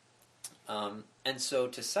 And so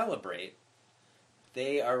to celebrate,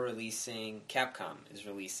 Capcom is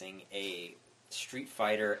releasing a Street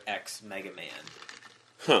Fighter X Mega Man.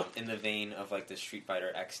 Huh. In the vein of the Street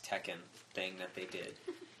Fighter X Tekken thing that they did.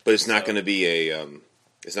 But it's not So- going to be a.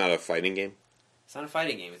 It's not a fighting game? It's not a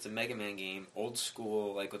fighting game. It's a Mega Man game, old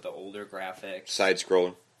school, with the older graphics, Side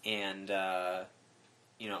scroller? and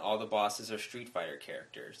all the bosses are Street Fighter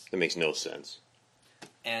characters. That makes no sense.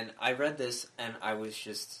 And I read this, and I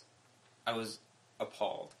was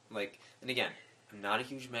appalled. And again, I'm not a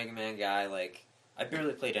huge Mega Man guy. I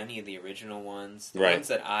barely played any of the original ones. The Right. ones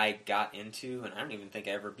that I got into, and I don't even think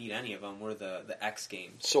I ever beat any of them, were the X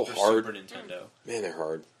games. So for hard. Super Nintendo. Man, they're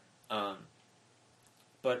hard.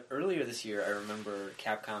 But earlier this year, I remember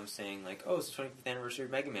Capcom saying, oh, it's the 25th anniversary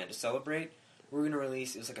of Mega Man. To celebrate, we're going to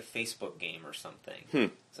release, it was a Facebook game or something.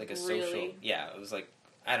 It's a social. Really? Yeah, it was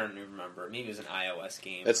I don't even remember. Maybe it was an iOS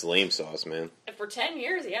game. That's lame sauce, man. For 10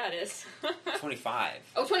 years, yeah, it is. 25.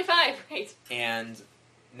 Oh, 25, right. And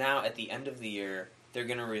now, at the end of the year, they're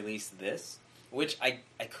going to release this, which I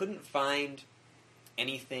couldn't find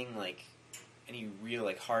anything, any real,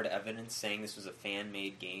 hard evidence saying this was a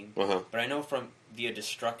fan-made game. Uh-huh. But I know from via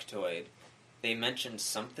Destructoid, they mentioned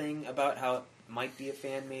something about how it might be a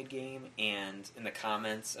fan-made game, and in the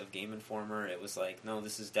comments of Game Informer, it was no,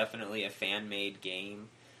 this is definitely a fan-made game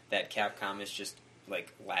that Capcom is just,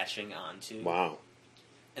 latching onto. Wow.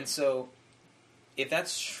 And so, if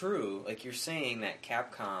that's true, you're saying that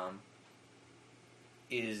Capcom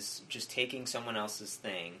is just taking someone else's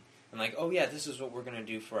thing, and oh yeah, this is what we're going to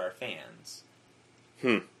do for our fans.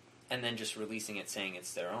 And then just releasing it saying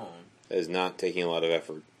it's their own. That is not taking a lot of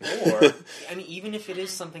effort. Or, even if it is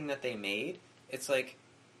something that they made, it's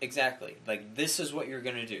exactly, this is what you're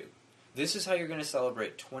going to do. This is how you're going to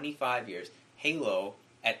celebrate 25 years. Halo,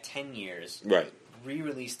 at 10 years, Right.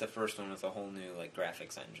 re-released the first one with a whole new,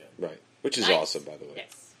 graphics engine. Right. Which is Nice. awesome, by the way.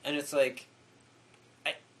 Yes. And it's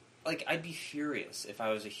I'd be furious if I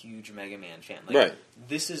was a huge Mega Man fan. Right.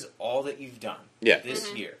 This is all that you've done Yeah.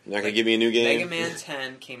 this year. Not going to give me a new game? Mega Man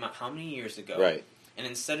 10 came out how many years ago? Right. And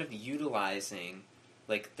instead of utilizing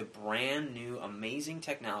the brand new amazing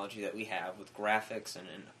technology that we have with graphics and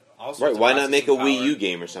all sorts Right. of Why not make a processing Wii power, U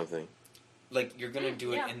game or something? you're going to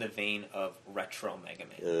do it Yeah. in the vein of retro Mega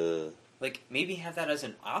Man. Maybe have that as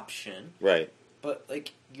an option, Right. but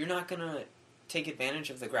you're not going to take advantage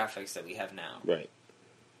of the graphics that we have now. Right.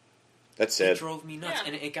 That's It sad. drove me nuts,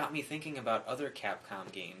 Yeah. and it got me thinking about other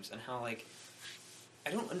Capcom games and how I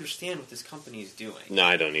don't understand what this company is doing. No,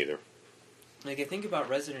 I don't either. Like, I think about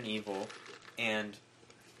Resident Evil, and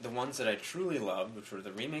the ones that I truly loved, which were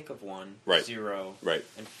the remake of 1, Right. 0, Right.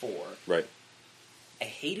 and 4. Right. I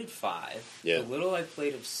hated 5. Yeah. The little I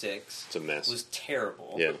played of 6 It's a mess. was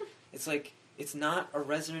terrible. Yeah. It's like, it's not a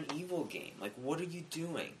Resident Evil game. Like, what are you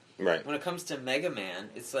doing? Right. When it comes to Mega Man,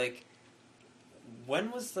 it's like,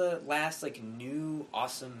 when was the last, like, new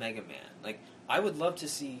awesome Mega Man? Like, I would love to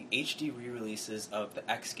see HD re-releases of the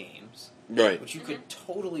X games, Right. which you could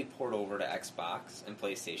totally port over to Xbox and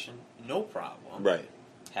PlayStation, no problem. Right.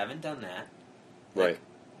 Haven't done that. Right.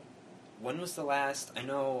 When was the last? I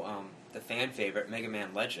know the fan favorite Mega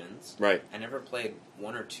Man Legends. Right. I never played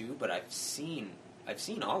 1 or 2, but I've seen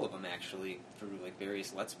all of them actually through like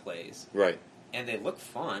various Let's Plays, Right. and they look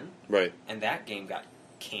fun. Right. And that game got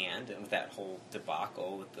canned with that whole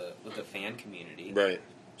debacle with the fan community. Right.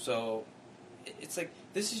 So it's like,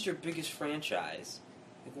 this is your biggest franchise.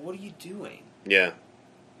 Like, what are you doing? Yeah.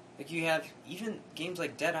 Like, you have even games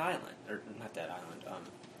like Dead Island, or not Dead Island,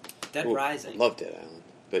 Dead Well, Rising. Love Dead Island,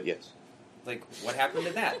 but yes. Like, what happened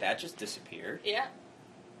to that? That just disappeared. Yeah.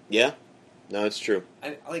 Yeah. No, it's true.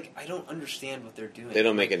 I don't understand what they're doing. They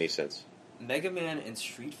don't make Like, any sense. Mega Man and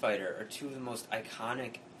Street Fighter are two of the most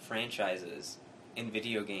iconic franchises in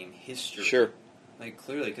video game history. Sure. Like,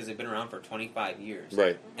 clearly, because they've been around for 25 years.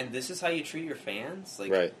 Right. And this is how you treat your fans?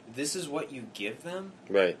 Like, Right. this is what you give them?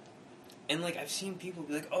 Right. And, like, I've seen people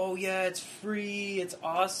be like, oh, yeah, it's free, it's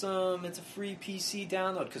awesome, it's a free PC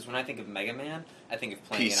download. Because when I think of Mega Man, I think of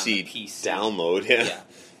playing it on the PC. Download. Yeah. Yeah.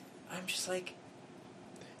 I'm just like,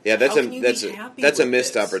 Yeah, that's how can you be a happy that's a with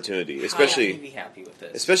missed this? opportunity, How especially can you be happy with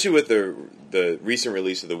this? especially with the recent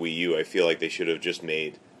release of the Wii U. I feel like they should have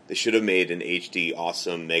made an HD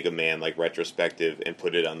awesome Mega Man like retrospective and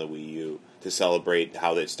put it on the Wii U to celebrate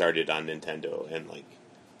how it started on Nintendo and like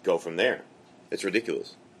go from there. It's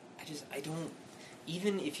ridiculous. I don't,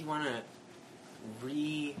 even if you want to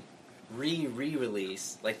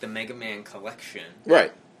re-release like the Mega Man collection,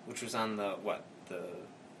 Right. which was on the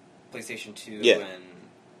PlayStation 2 Yeah. and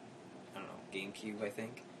I don't know, GameCube, I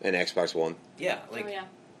think. And Xbox One. Yeah, like Oh yeah.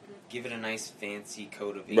 give it a nice fancy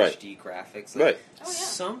coat of Right. HD graphics, Right. Oh, yeah.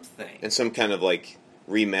 something. And some kind of like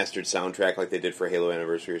remastered soundtrack like they did for Halo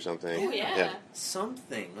Anniversary or something. Oh yeah.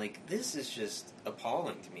 Something. Like, this is just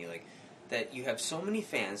appalling to me. Like, that you have so many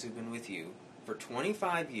fans who've been with you for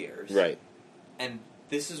 25 years. Right. And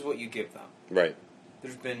this is what you give them. Right.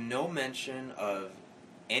 There's been no mention of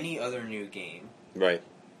any other new game Right.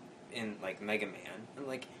 in, like, Mega Man. And,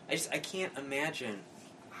 like, I can't imagine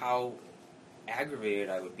how aggravated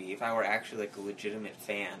I would be if I were actually, like, a legitimate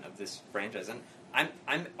fan of this franchise. And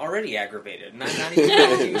I'm already aggravated, and I'm not even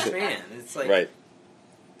a huge fan. It's like... Right.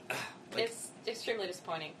 like, It's extremely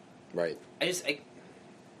disappointing. Right.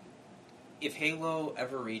 if Halo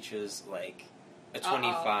ever reaches, like, a Uh-oh.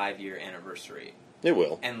 25-year anniversary, It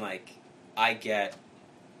will. and, like, I get,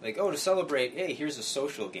 like, oh, to celebrate, hey, here's a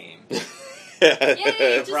social game. Yay,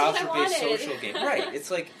 just what I Browser-based wanted. social game. Right. It's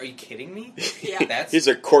like, are you kidding me? Yeah. That's... Here's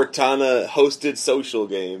a Cortana hosted social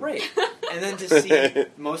game. Right. And then to see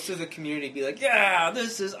most of the community be like, yeah,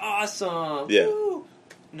 this is awesome. Yeah. Woo.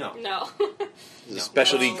 No. No. It's a No.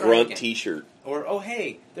 specialty Let's try grunt again. T-shirt. Or, oh,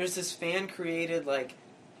 hey, there's this fan-created, like,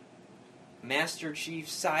 Master Chief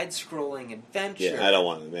side-scrolling adventure. Yeah, I don't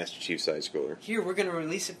want a Master Chief side scroller. Here, we're going to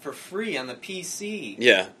release it for free on the PC.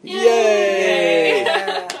 Yeah. Yay!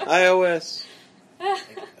 Yeah. iOS.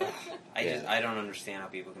 I don't understand how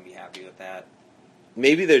people can be happy with that.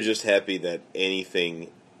 Maybe they're just happy that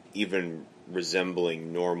anything even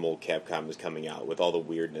resembling normal Capcom is coming out with all the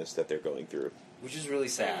weirdness that they're going through. Which is really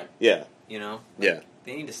sad, Yeah. you know? Yeah.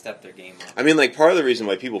 They need to step their game up. I mean, like, part of the reason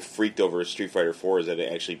why people freaked over Street Fighter 4 is that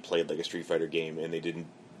it actually played like a Street Fighter game, and they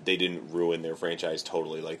didn't ruin their franchise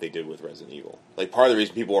totally like they did with Resident Evil. Like, part of the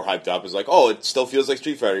reason people were hyped up is like, oh, it still feels like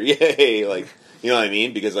Street Fighter, yay! Like, you know what I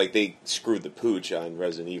mean? Because, like, they screwed the pooch on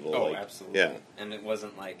Resident Evil. Oh, like, absolutely. Yeah. And it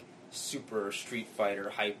wasn't like Super Street Fighter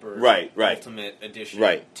Hyper Right. Ultimate Edition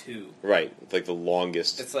Right. 2. Right. It's like the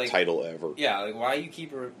longest It's like- title ever. Yeah, like, why you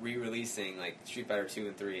keep re-releasing, like, Street Fighter 2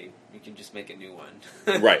 and 3? You can just make a new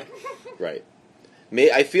one. Right. Right.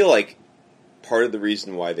 I feel like part of the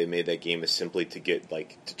reason why they made that game is simply to get,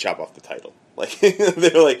 like, to chop off the title. Like,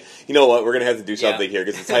 they're like, you know what, we're going to have to do something here,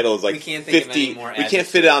 because the title is like We can't think of 50, any more we can't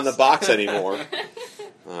fit it on the adjectives. box anymore.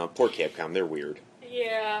 Poor Capcom, they're weird.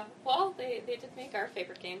 Yeah. Well, they did make our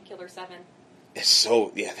favorite game, Killer 7. It's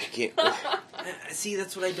so, yeah, they can't. See,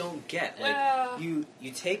 that's what I don't get. Like, Yeah. you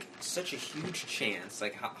take such a huge chance,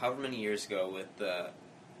 like however many years ago with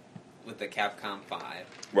the Capcom 5,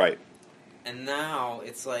 Right. and now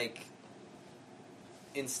it's like,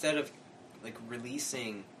 instead of like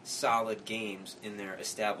releasing solid games in their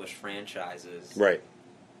established franchises. Right.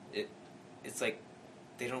 It's like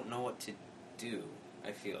they don't know what to do.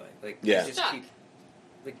 I feel like Yeah. they just Stuck. keep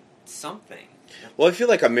like something. Well, I feel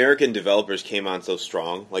like American developers came on so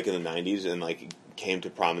strong, like in the '90s, and like came to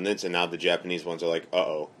prominence, and now the Japanese ones are like,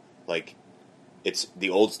 like it's the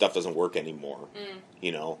old stuff doesn't work anymore.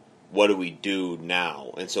 You know, what do we do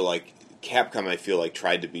now? And so like Capcom, I feel like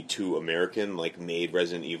tried to be too American, like made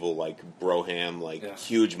Resident Evil like Broham, like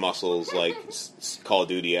huge muscles, like Call of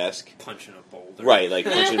Duty esque, Punching a boulder. right? Like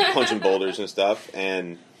punching boulders and stuff,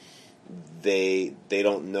 and they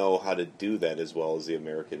don't know how to do that as well as the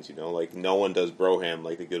Americans. You know, like no one does Broham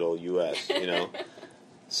like the good old U.S. You know,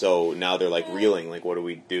 so now they're like reeling, like what do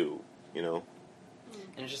we do? You know.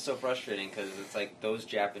 And it's just so frustrating because it's like those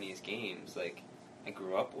Japanese games, like I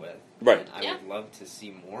grew up with, Right. And I would love to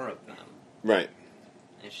see more of them. Right.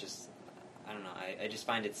 And it's just, I don't know. I just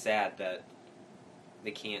find it sad that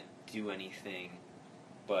they can't do anything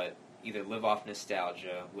but either live off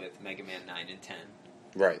nostalgia with Mega Man 9 and 10,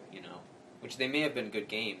 Right. you know, which they may have been good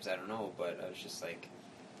games. I don't know, but I was just like,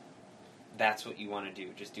 that's what you want to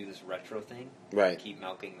do. Just do this retro thing. Right. Keep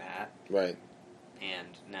milking that. Right. And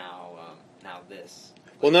now this.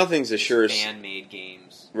 Well, nothing's as sure as fan-made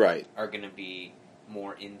games right. are going to be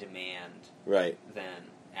more in demand Right. than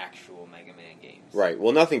actual Mega Man games. Right.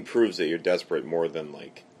 Well, nothing proves that you're desperate more than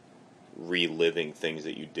like reliving things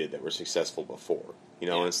that you did that were successful before. You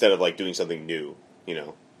know, instead of like doing something new. You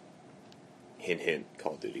know. Hint, hint.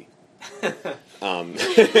 Call of Duty.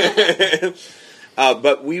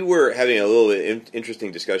 But we were having a little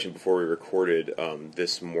interesting discussion before we recorded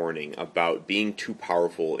this morning about being too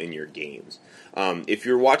powerful in your games. If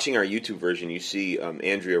you're watching our YouTube version, you see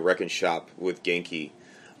Andrea wrecking shop with Genki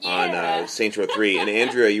on Saints Row 3. And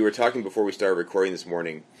Andrea, you were talking before we started recording this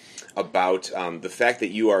morning about the fact that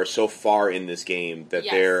you are so far in this game that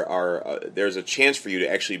there's a chance for you to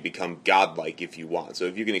actually become godlike if you want. So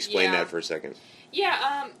if you can explain that for a second.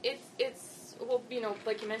 Yeah, it's well, you know,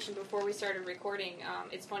 like you mentioned before we started recording,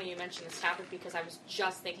 it's funny you mentioned this topic because I was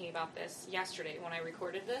just thinking about this yesterday when I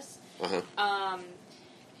recorded this. Uh-huh.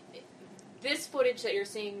 This footage that you're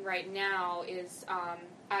seeing right now is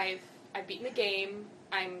I've beaten the game.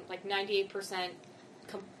 I'm like 98%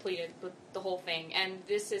 completed with the whole thing, and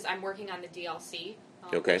I'm working on the DLC,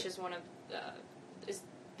 which is one of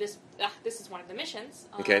this is one of the missions.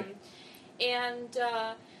 Okay. And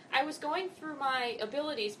I was going through my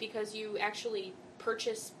abilities because you actually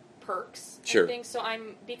purchase perks and things. So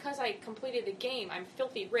because I completed the game, I'm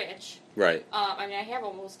filthy rich. Right. I mean, I have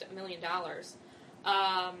almost $1 million.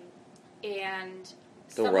 And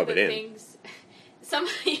Don't some rub of the it in. things, some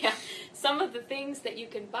of the things that you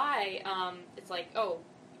can buy, it's like, oh,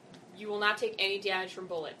 you will not take any damage from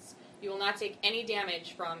bullets. You will not take any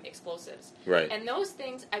damage from explosives. Right. And those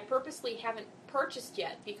things I purposely haven't purchased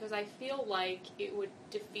yet because I feel like it would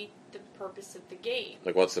defeat the purpose of the game.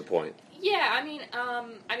 Like, what's the point? Yeah, I mean,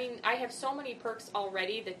 I have so many perks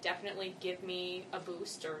already that definitely give me a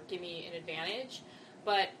boost or give me an advantage,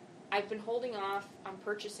 but I've been holding off on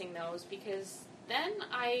purchasing those because then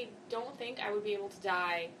I don't think I would be able to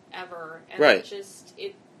die ever. And Right.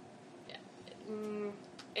 it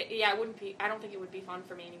wouldn't be. I don't think it would be fun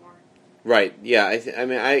for me anymore. Right. Yeah.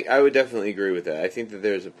 I would definitely agree with that. I think that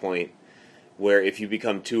there's a point where if you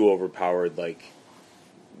become too overpowered, like,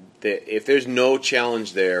 if there's no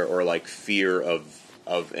challenge there or like fear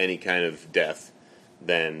of any kind of death,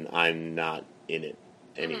 then I'm not in it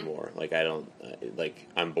anymore. Mm-hmm. Like I don't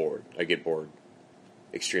I'm bored. I get bored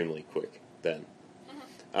extremely quick then.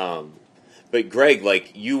 Mm-hmm. But Greg,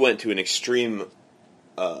 like you went to an extreme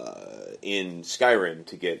in Skyrim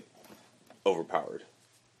to get overpowered,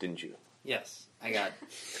 didn't you? Yes, I got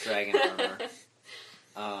dragon armor.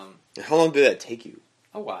 How long did that take you?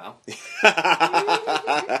 A while.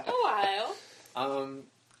 A while.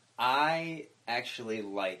 I actually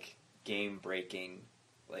like game-breaking,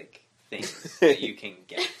 like, things that you can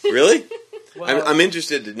get. Really? Well, I'm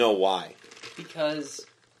interested to know why. Because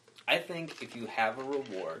I think if you have a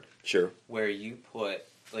reward Sure. where you put,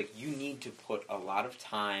 like, you need to put a lot of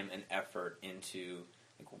time and effort into,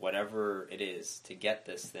 like, whatever it is to get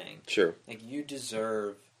this thing. Sure. Like, you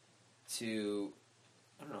deserve to,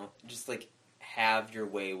 I don't know, just, like, have your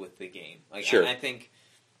way with the game. Like, sure. I think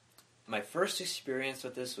my first experience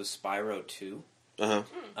with this was Spyro 2. Uh-huh.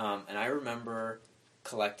 And I remember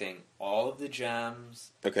collecting all of the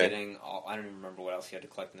gems, getting all, I don't even remember what else you had to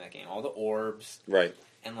collect in that game, all the orbs. Right.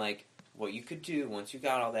 And, like, what you could do, once you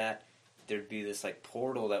got all that, there'd be this, like,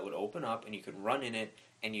 portal that would open up, and you could run in it,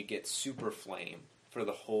 and you'd get Super Flame. for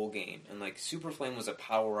the whole game. And, like, Super Flame was a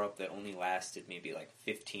power-up that only lasted maybe, like,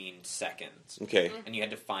 15 seconds. Okay. And you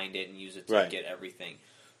had to find it and use it to Right. get everything.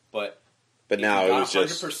 But now if you it got was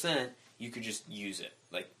just 100%, you could just use it.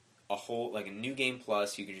 Like, a New Game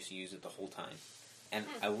Plus, you could just use it the whole time. And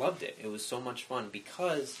I loved it. It was so much fun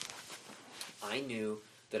because I knew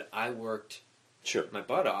that I worked sure. my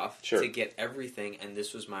butt off Sure. to get everything, and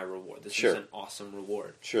this was my reward. This Sure. was an awesome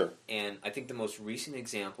reward. Sure. And I think the most recent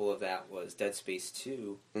example of that was Dead Space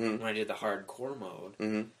 2, Mhm. when I did the hardcore mode,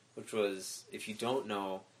 Mhm. which was, if you don't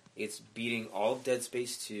know, it's beating all of Dead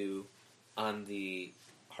Space 2 on the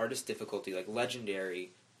hardest difficulty, like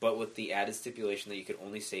Legendary, but with the added stipulation that you could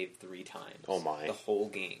only save 3 times. Oh my. The whole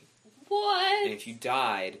game. What? And if you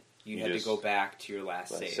died, you had to just- go back to your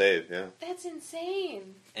last Let's save. save, yeah. That's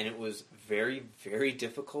insane. And it was very, very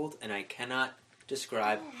difficult, and I cannot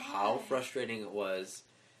describe Oh, my. how frustrating it was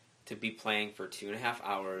to be playing for 2.5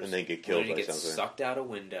 hours And then get killed only by to get something. sucked out a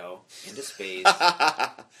window into space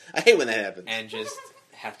I hate when that happens. and just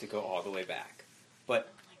have to go all the way back.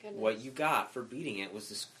 But My goodness. what you got for beating it was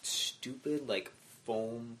this stupid, like,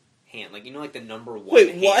 foam hand. Like, you know, like the number 1 Wait,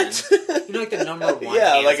 hand? what? You know, like the number 1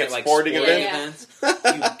 Yeah, hands like at, at like, sporting events? events?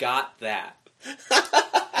 You got that.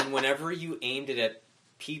 And whenever you aimed it at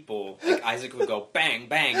people, like, Isaac would go bang,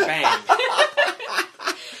 bang, bang.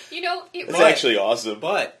 You know, it It's was actually awesome.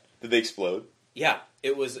 But Did they explode? yeah,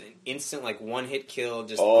 it was an instant, like, one-hit kill,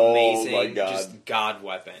 just Oh, amazing, my God. just god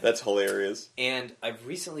weapon. That's hilarious. And I've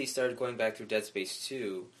recently started going back through Dead Space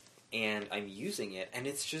 2, and I'm using it, and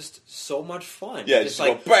it's just so much fun. Yeah, just just go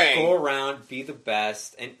like bang! go around, be the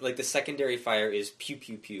best, and like the secondary fire is pew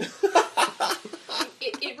pew pew.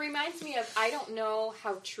 It reminds me of, I don't know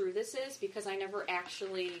how true this is because I never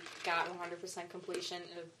actually got 100% completion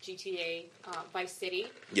of GTA Vice City,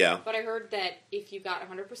 Yeah. but I heard that if you got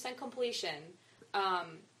 100% completion,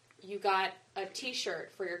 you got a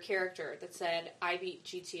t-shirt for your character that said, I beat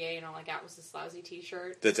GTA, and all I got was this lousy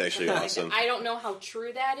t-shirt. That's actually Something like awesome. that. I don't know how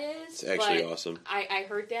true that is. It's actually but awesome. I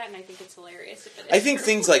heard that, and I think it's hilarious if it is I think true.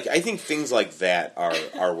 things like that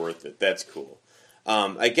are worth it. That's cool.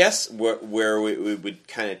 I guess where it would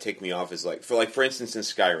kind of take me off is for instance in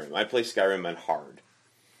Skyrim. I play Skyrim on hard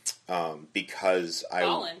because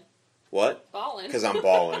Ballin'. what? Ballin'. Because I'm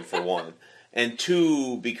balling for one, and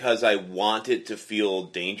two because I want it to feel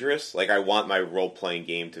dangerous. Like I want my role playing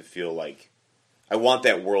game to feel like I want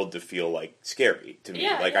that world to feel like scary to me.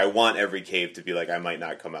 Yeah, like yeah. I want every cave to be like I might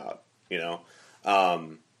not come out. You know,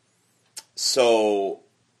 so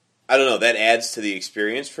I don't know. That adds to the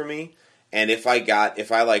experience for me. And if I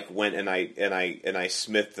went and I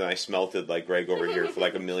smithed and I smelted like Greg over here for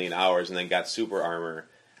like 1,000,000 hours and then got super armor,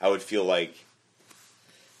 I would feel like,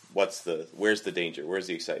 where's the danger? Where's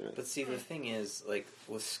the excitement? But see, the thing is, like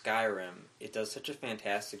with Skyrim, it does such a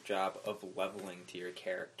fantastic job of leveling to your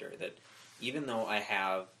character that even though I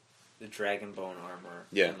have the Dragonbone armor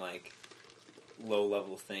Yeah. and like low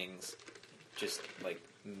level things, just like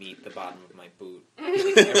meet the bottom of my boot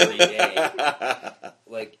every day.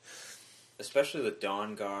 Like, especially with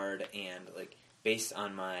Dawn Guard and like based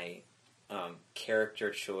on my character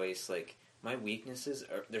choice, like my weaknesses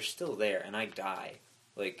they're still there, and I die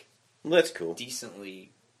like That's cool. decently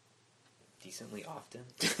often.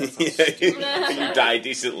 You die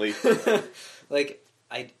decently. Like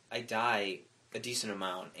I die a decent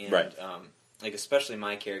amount, and Right. like especially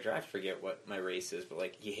my character, I forget what my race is, but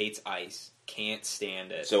like he hates ice, can't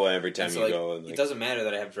stand it. So every time And so, you like, go, and it doesn't matter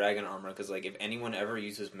that I have dragon armor because like if anyone ever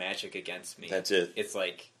uses magic against me, that's it. it's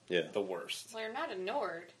like Yeah. the worst. Well, you're not a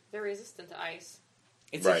Nord. They're resistant to ice.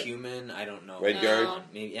 It's Right. a human. I don't know. Redguard? No.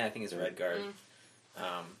 Maybe I think it's Yeah. Redguard.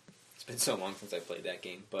 It's been so long since I played that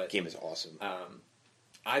game, but Game is awesome.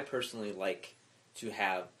 I personally like to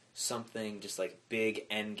have something just like big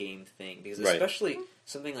end game thing because Right. especially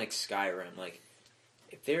something like Skyrim, like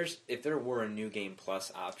if there were a New Game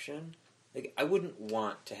Plus option, like I wouldn't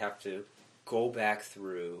want to have to go back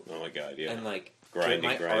through Oh my god, yeah. and like Grinding, get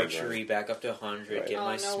my grinding, archery back up to 100, Right. get Oh,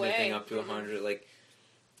 my no smithing way. up to 100, like,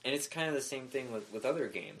 and it's kind of the same thing with other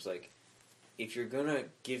games. Like, if you're gonna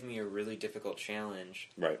give me a really difficult challenge,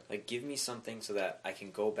 Right. like give me something so that I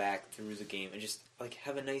can go back through the game and just like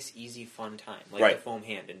have a nice, easy, fun time, like Right. the foam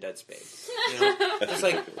hand in Dead Space. You know, it's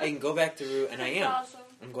like I can go back through, and I That's am. awesome.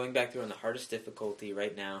 I'm going back through on the hardest difficulty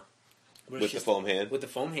right now. But it's With the just- foam hand. with the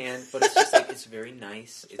foam hand, but it's just like it's very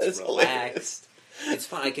nice. It's That's relaxed. It's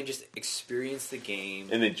fun. I can just experience the game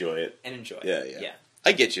And enjoy it. and enjoy it. Yeah, yeah.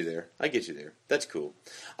 I get you there. That's cool.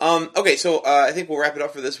 Okay, so I think we'll wrap it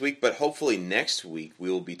up for this week, but hopefully next week we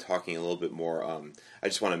will be talking a little bit more. I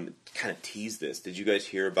just want to kind of tease this. Did you guys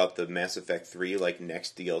hear about the Mass Effect 3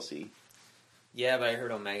 next DLC? Yeah, but I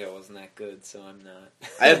heard Omega wasn't that good, so I'm not.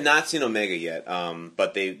 I have not seen Omega yet,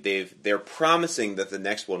 but they're promising that the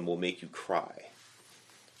next one will make you cry,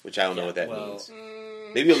 which I don't know what that means.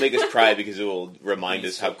 Maybe it'll make us cry because it will remind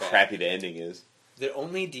us how crappy the ending is. The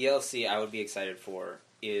only DLC I would be excited for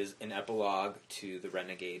is an epilogue to the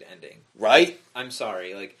Renegade ending. Right? I'm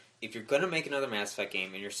sorry, like, if you're gonna make another Mass Effect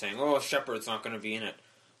game and you're saying, oh, Shepard's not gonna be in it,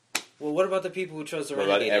 well, what about the people who chose the What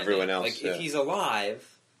Renegade about everyone ending? else? Like, if he's alive,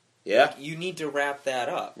 Yeah. like, you need to wrap that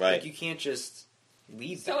up. Right. Like, you can't just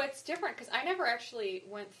leave So that. it's different, because I never actually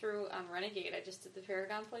went through on Renegade. I just did the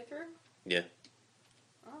Paragon playthrough. Yeah.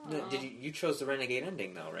 Oh. No, you chose the Renegade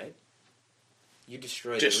ending, though, right? You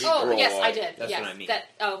destroyed Just- the Reaper. Oh, yes, I did. That's yes, what I mean.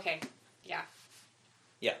 Okay. Yeah.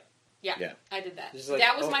 Yeah. Yeah. Yeah. I did that. Just like,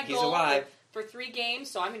 that was oh, my he's goal alive. for 3 games,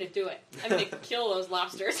 so I'm going to do it. I'm going to kill those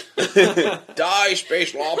lobsters. Die,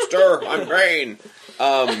 space lobster! I'm green.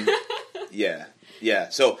 Yeah. Yeah.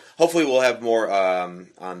 So hopefully we'll have more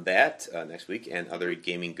on that next week and other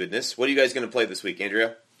gaming goodness. What are you guys going to play this week,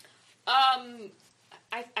 Andrea?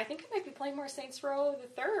 I think I might be playing more Saints Row the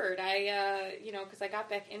Third. Because I got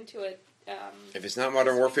back into it. If it's not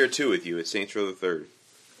Modern Warfare 2 with you, it's Saints Row the Third.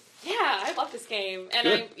 Yeah, I love this game, and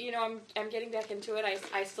Good. I'm getting back into it.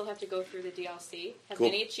 I still have to go through the DLC. Have Cool.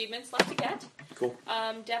 many achievements left to get. Cool.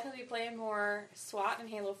 Definitely playing more SWAT and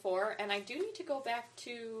Halo 4, and I do need to go back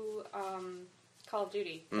to Call of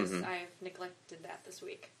Duty because I've neglected that this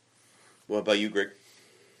week. What about you, Greg?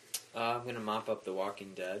 I'm going to mop up The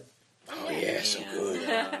Walking Dead. Oh yeah, so And,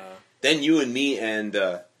 good. Then you and me and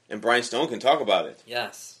Brian Stone can talk about it.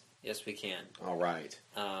 Yes, we can. All right.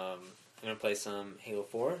 I'm going to play some Halo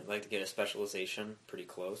 4. I'd like to get a specialization pretty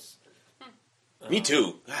close. Me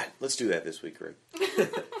too. God, let's do that this week, Greg.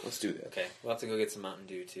 Let's do that. Okay, we'll have to go get some Mountain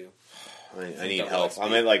Dew, too. I need Double help. XP.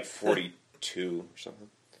 I'm at like 42 or something.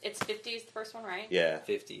 It's 50 is the first one, right? Yeah.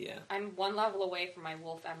 50, yeah. I'm 1 level away from my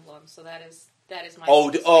wolf emblem, so that is my.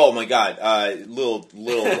 Oh my God! Little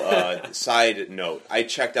side note. I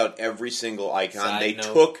checked out every single icon. Side They note.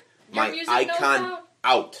 took Your my music icon notes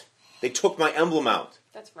out. They took my emblem out.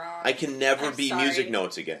 That's wrong. I can never I'm be sorry. music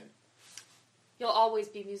notes again. You'll always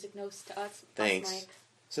be music notes to us. Thanks. Mike.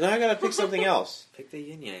 So now I gotta pick something else. Pick the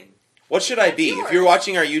yin-yang. What should I be? That's If you're yours.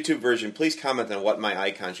 watching our YouTube version, please comment on what my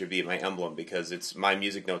icon should be, my emblem, because it's my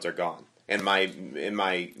music notes are gone. And my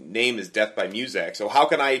name is Death by Muzak. So how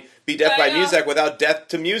can I be Death by I know. Muzak without Death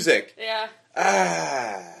to Music? Yeah.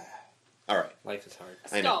 All right. Life is hard.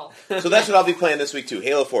 I know. Skull. So that's what I'll be playing this week too.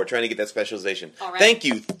 Halo 4, trying to get that specialization. All right.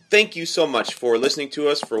 Thank you so much for listening to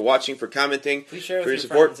us, for watching, for commenting, Please share it for your with your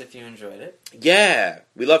support. friends if you enjoyed it. Yeah,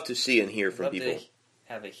 we love to see and hear from Love people. to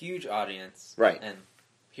have a huge audience. Right. And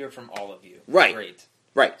hear from all of you. Right. Great.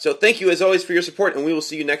 Right. So thank you as always for your support, and we will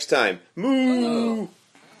see you next time. Moo! Oh.